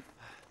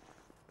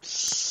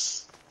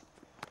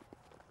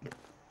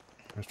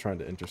 I was trying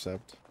to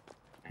intercept.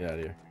 Get out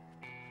of here.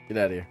 Get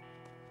out of here.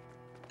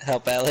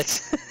 Help,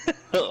 Alex.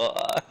 Yay,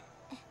 I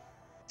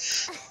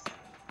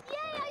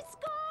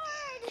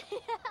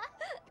scored!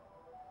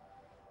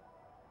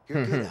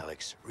 You're good,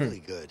 Alex. Really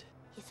good.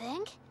 You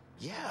think?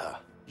 Yeah,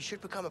 you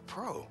should become a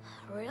pro.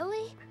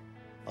 Really?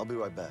 I'll be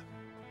right back.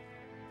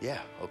 Yeah,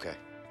 okay.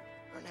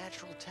 You're a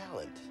natural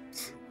talent.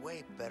 You're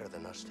way better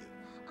than us two.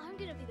 I'm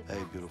gonna be the Hey,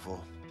 best.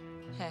 beautiful.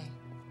 Hey.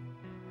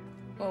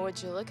 Well,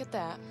 would you look at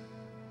that?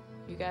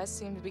 You guys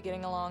seem to be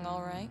getting along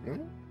all right.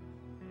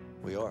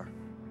 We are.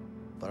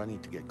 But I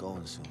need to get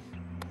going soon.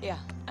 Yeah,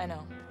 I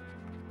know.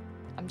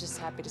 I'm just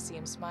happy to see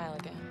him smile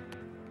again.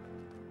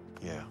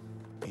 Yeah,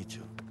 me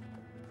too.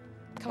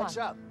 Come What's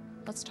on. up?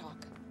 Let's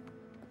talk.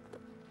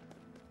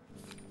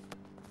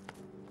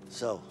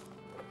 So,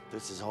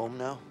 this is home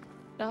now?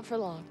 Not for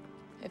long.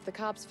 If the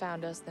cops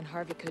found us, then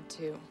Harvey could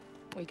too.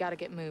 We gotta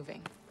get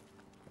moving.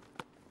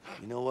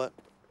 You know what?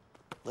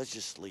 Let's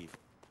just leave.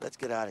 Let's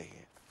get out of here.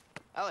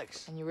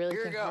 Alex, And you really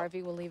here think you go.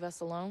 Harvey will leave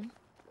us alone?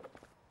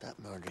 That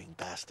murdering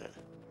bastard.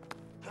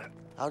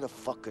 How the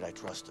fuck could I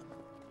trust him?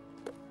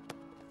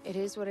 It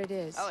is what it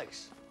is.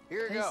 Alex,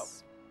 here you go.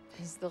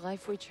 This is the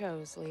life we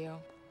chose, Leo.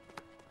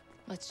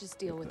 Let's just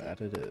deal with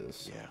That it. it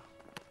is. Yeah.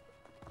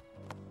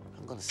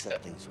 I'm gonna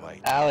set things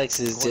right. Alex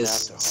is Going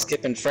just after Harvey.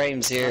 skipping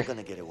frames I'm here. not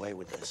gonna get away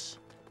with this.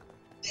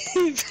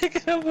 He's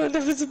picking up an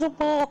invisible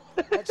ball.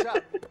 Heads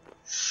up.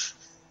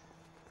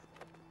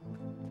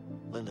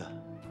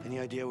 Linda, any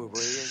idea where Ray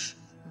is?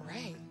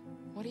 Ray,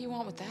 what do you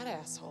want with that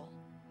asshole?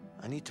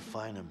 I need to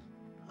find him.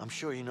 I'm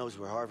sure he knows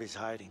where Harvey's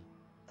hiding.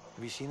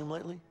 Have you seen him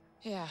lately?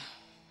 Yeah,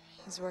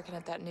 he's working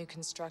at that new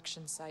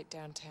construction site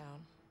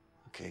downtown.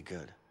 Okay,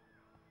 good.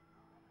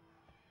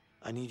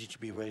 I need you to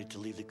be ready to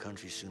leave the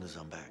country as soon as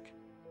I'm back.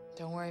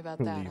 Don't worry about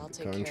that, Leave I'll the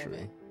take care of country.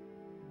 it.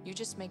 You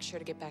just make sure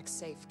to get back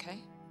safe, okay?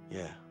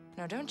 Yeah,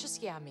 No, don't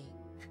just yeah me.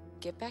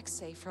 Get back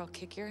safe or I'll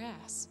kick your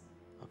ass.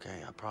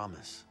 okay, I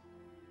promise.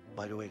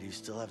 By the way, do you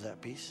still have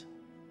that piece?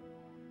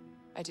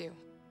 I do.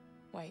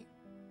 Wait.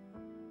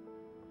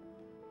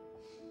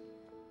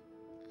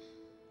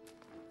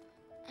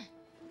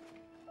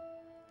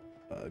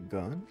 A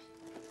gun?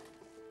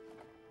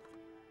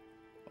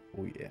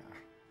 Oh yeah.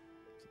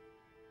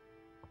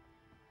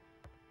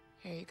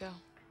 Here you go.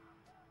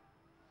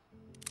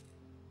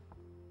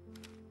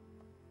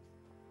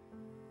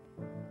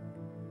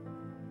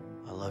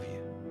 I love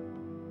you.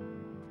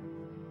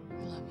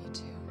 I love you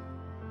too.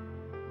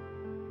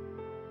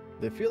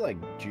 They feel like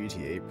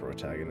GTA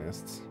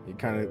protagonists. He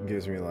kind of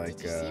gives me like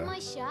Did you see my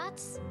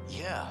shots?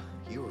 Yeah,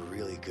 you were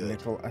really good.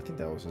 I think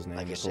that was his name,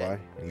 Like I Nikolai, said,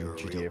 in you're a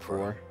real GTA pro.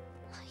 4.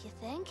 You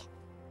think?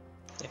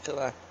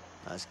 Nikolai.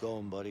 Nice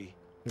going, buddy.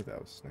 I think that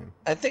was his name.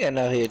 I think I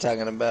know who you're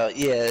talking about.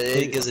 Yeah,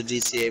 it gives a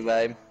GTA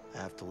vibe.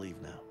 I have to leave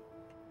now.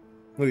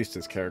 At least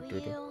his character.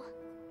 did. You?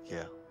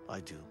 Yeah, I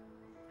do.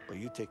 But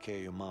you take care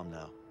of your mom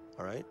now,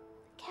 all right?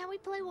 Can we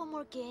play one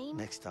more game?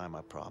 Next time,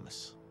 I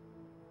promise.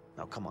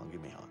 Now, come on,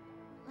 give me a hug.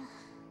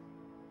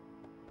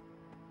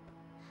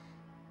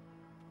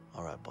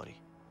 All right, buddy.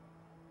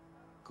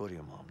 Go to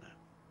your mom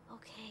now.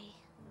 Okay.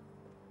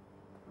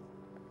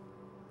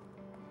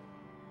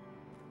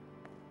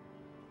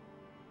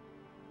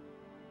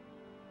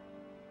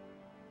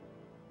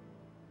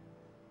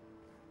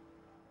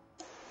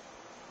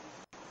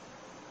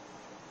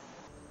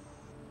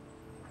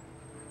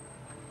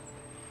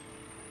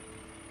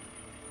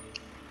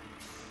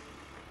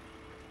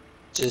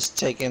 Just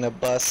taking a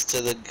bus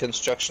to the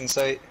construction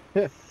site?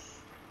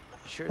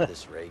 Sure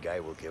this Ray guy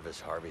will give us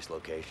Harvey's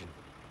location?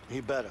 He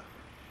better.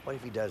 What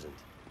if he doesn't?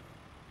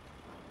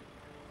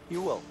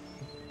 You will.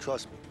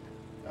 Trust me.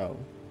 Oh.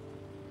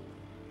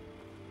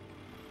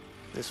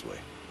 This way.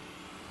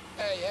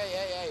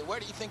 Hey, where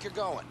do you think you're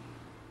going?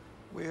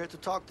 We're here to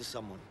talk to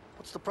someone.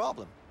 What's the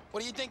problem?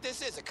 What do you think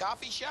this is, a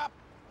coffee shop?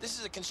 This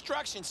is a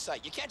construction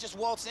site. You can't just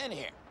waltz in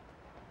here.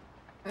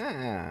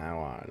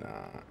 Why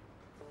not?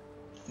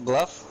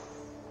 Bluff?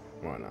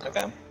 Why not?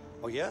 Okay.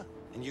 Oh, yeah?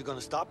 And you're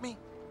gonna stop me?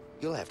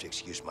 You'll have to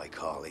excuse my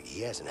colleague.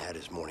 He hasn't had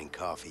his morning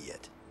coffee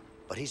yet.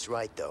 But he's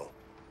right, though.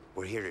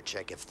 We're here to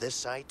check if this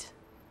site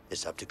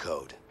is up to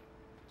code.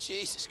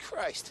 Jesus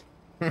Christ.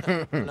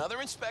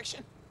 Another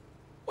inspection?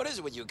 What is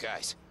it with you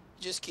guys?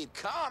 You just keep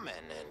coming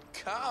and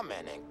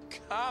coming and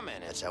coming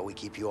and... That's how we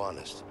keep you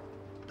honest.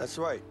 That's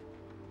right.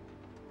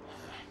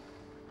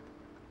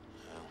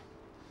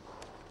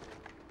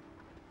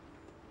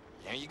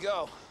 There you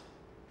go.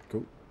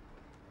 Cool.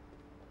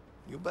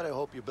 You better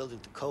hope you're building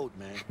to code,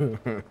 man.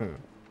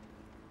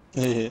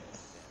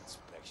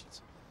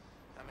 Inspections.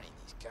 How many of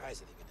these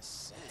guys are they gonna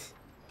send?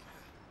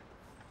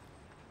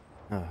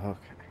 Oh,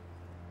 okay.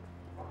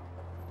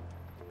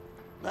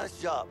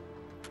 Nice job.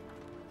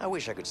 I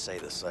wish I could say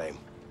the same.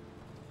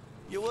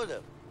 You would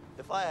have,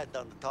 if I had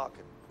done the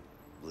talking.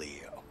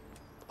 Leo.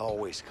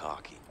 Always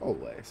cocky.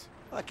 Always.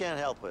 I can't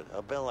help it.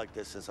 I've been like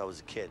this since I was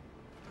a kid.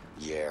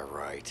 Yeah,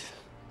 right.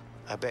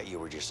 I bet you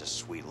were just a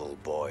sweet little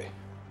boy.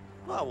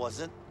 No, I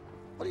wasn't.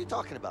 What are you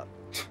talking about?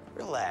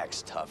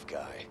 Relax, tough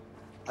guy.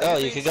 Oh,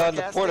 you could go in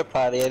the porta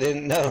potty. I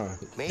didn't know.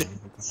 Me?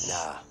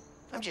 Nah.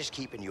 I'm just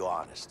keeping you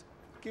honest.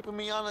 Keeping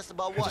me honest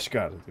about I what? just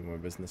gotta do my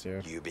business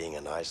here. You being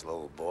a nice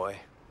little boy.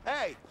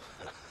 Hey!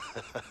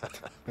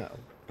 No.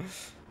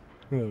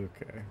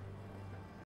 Okay.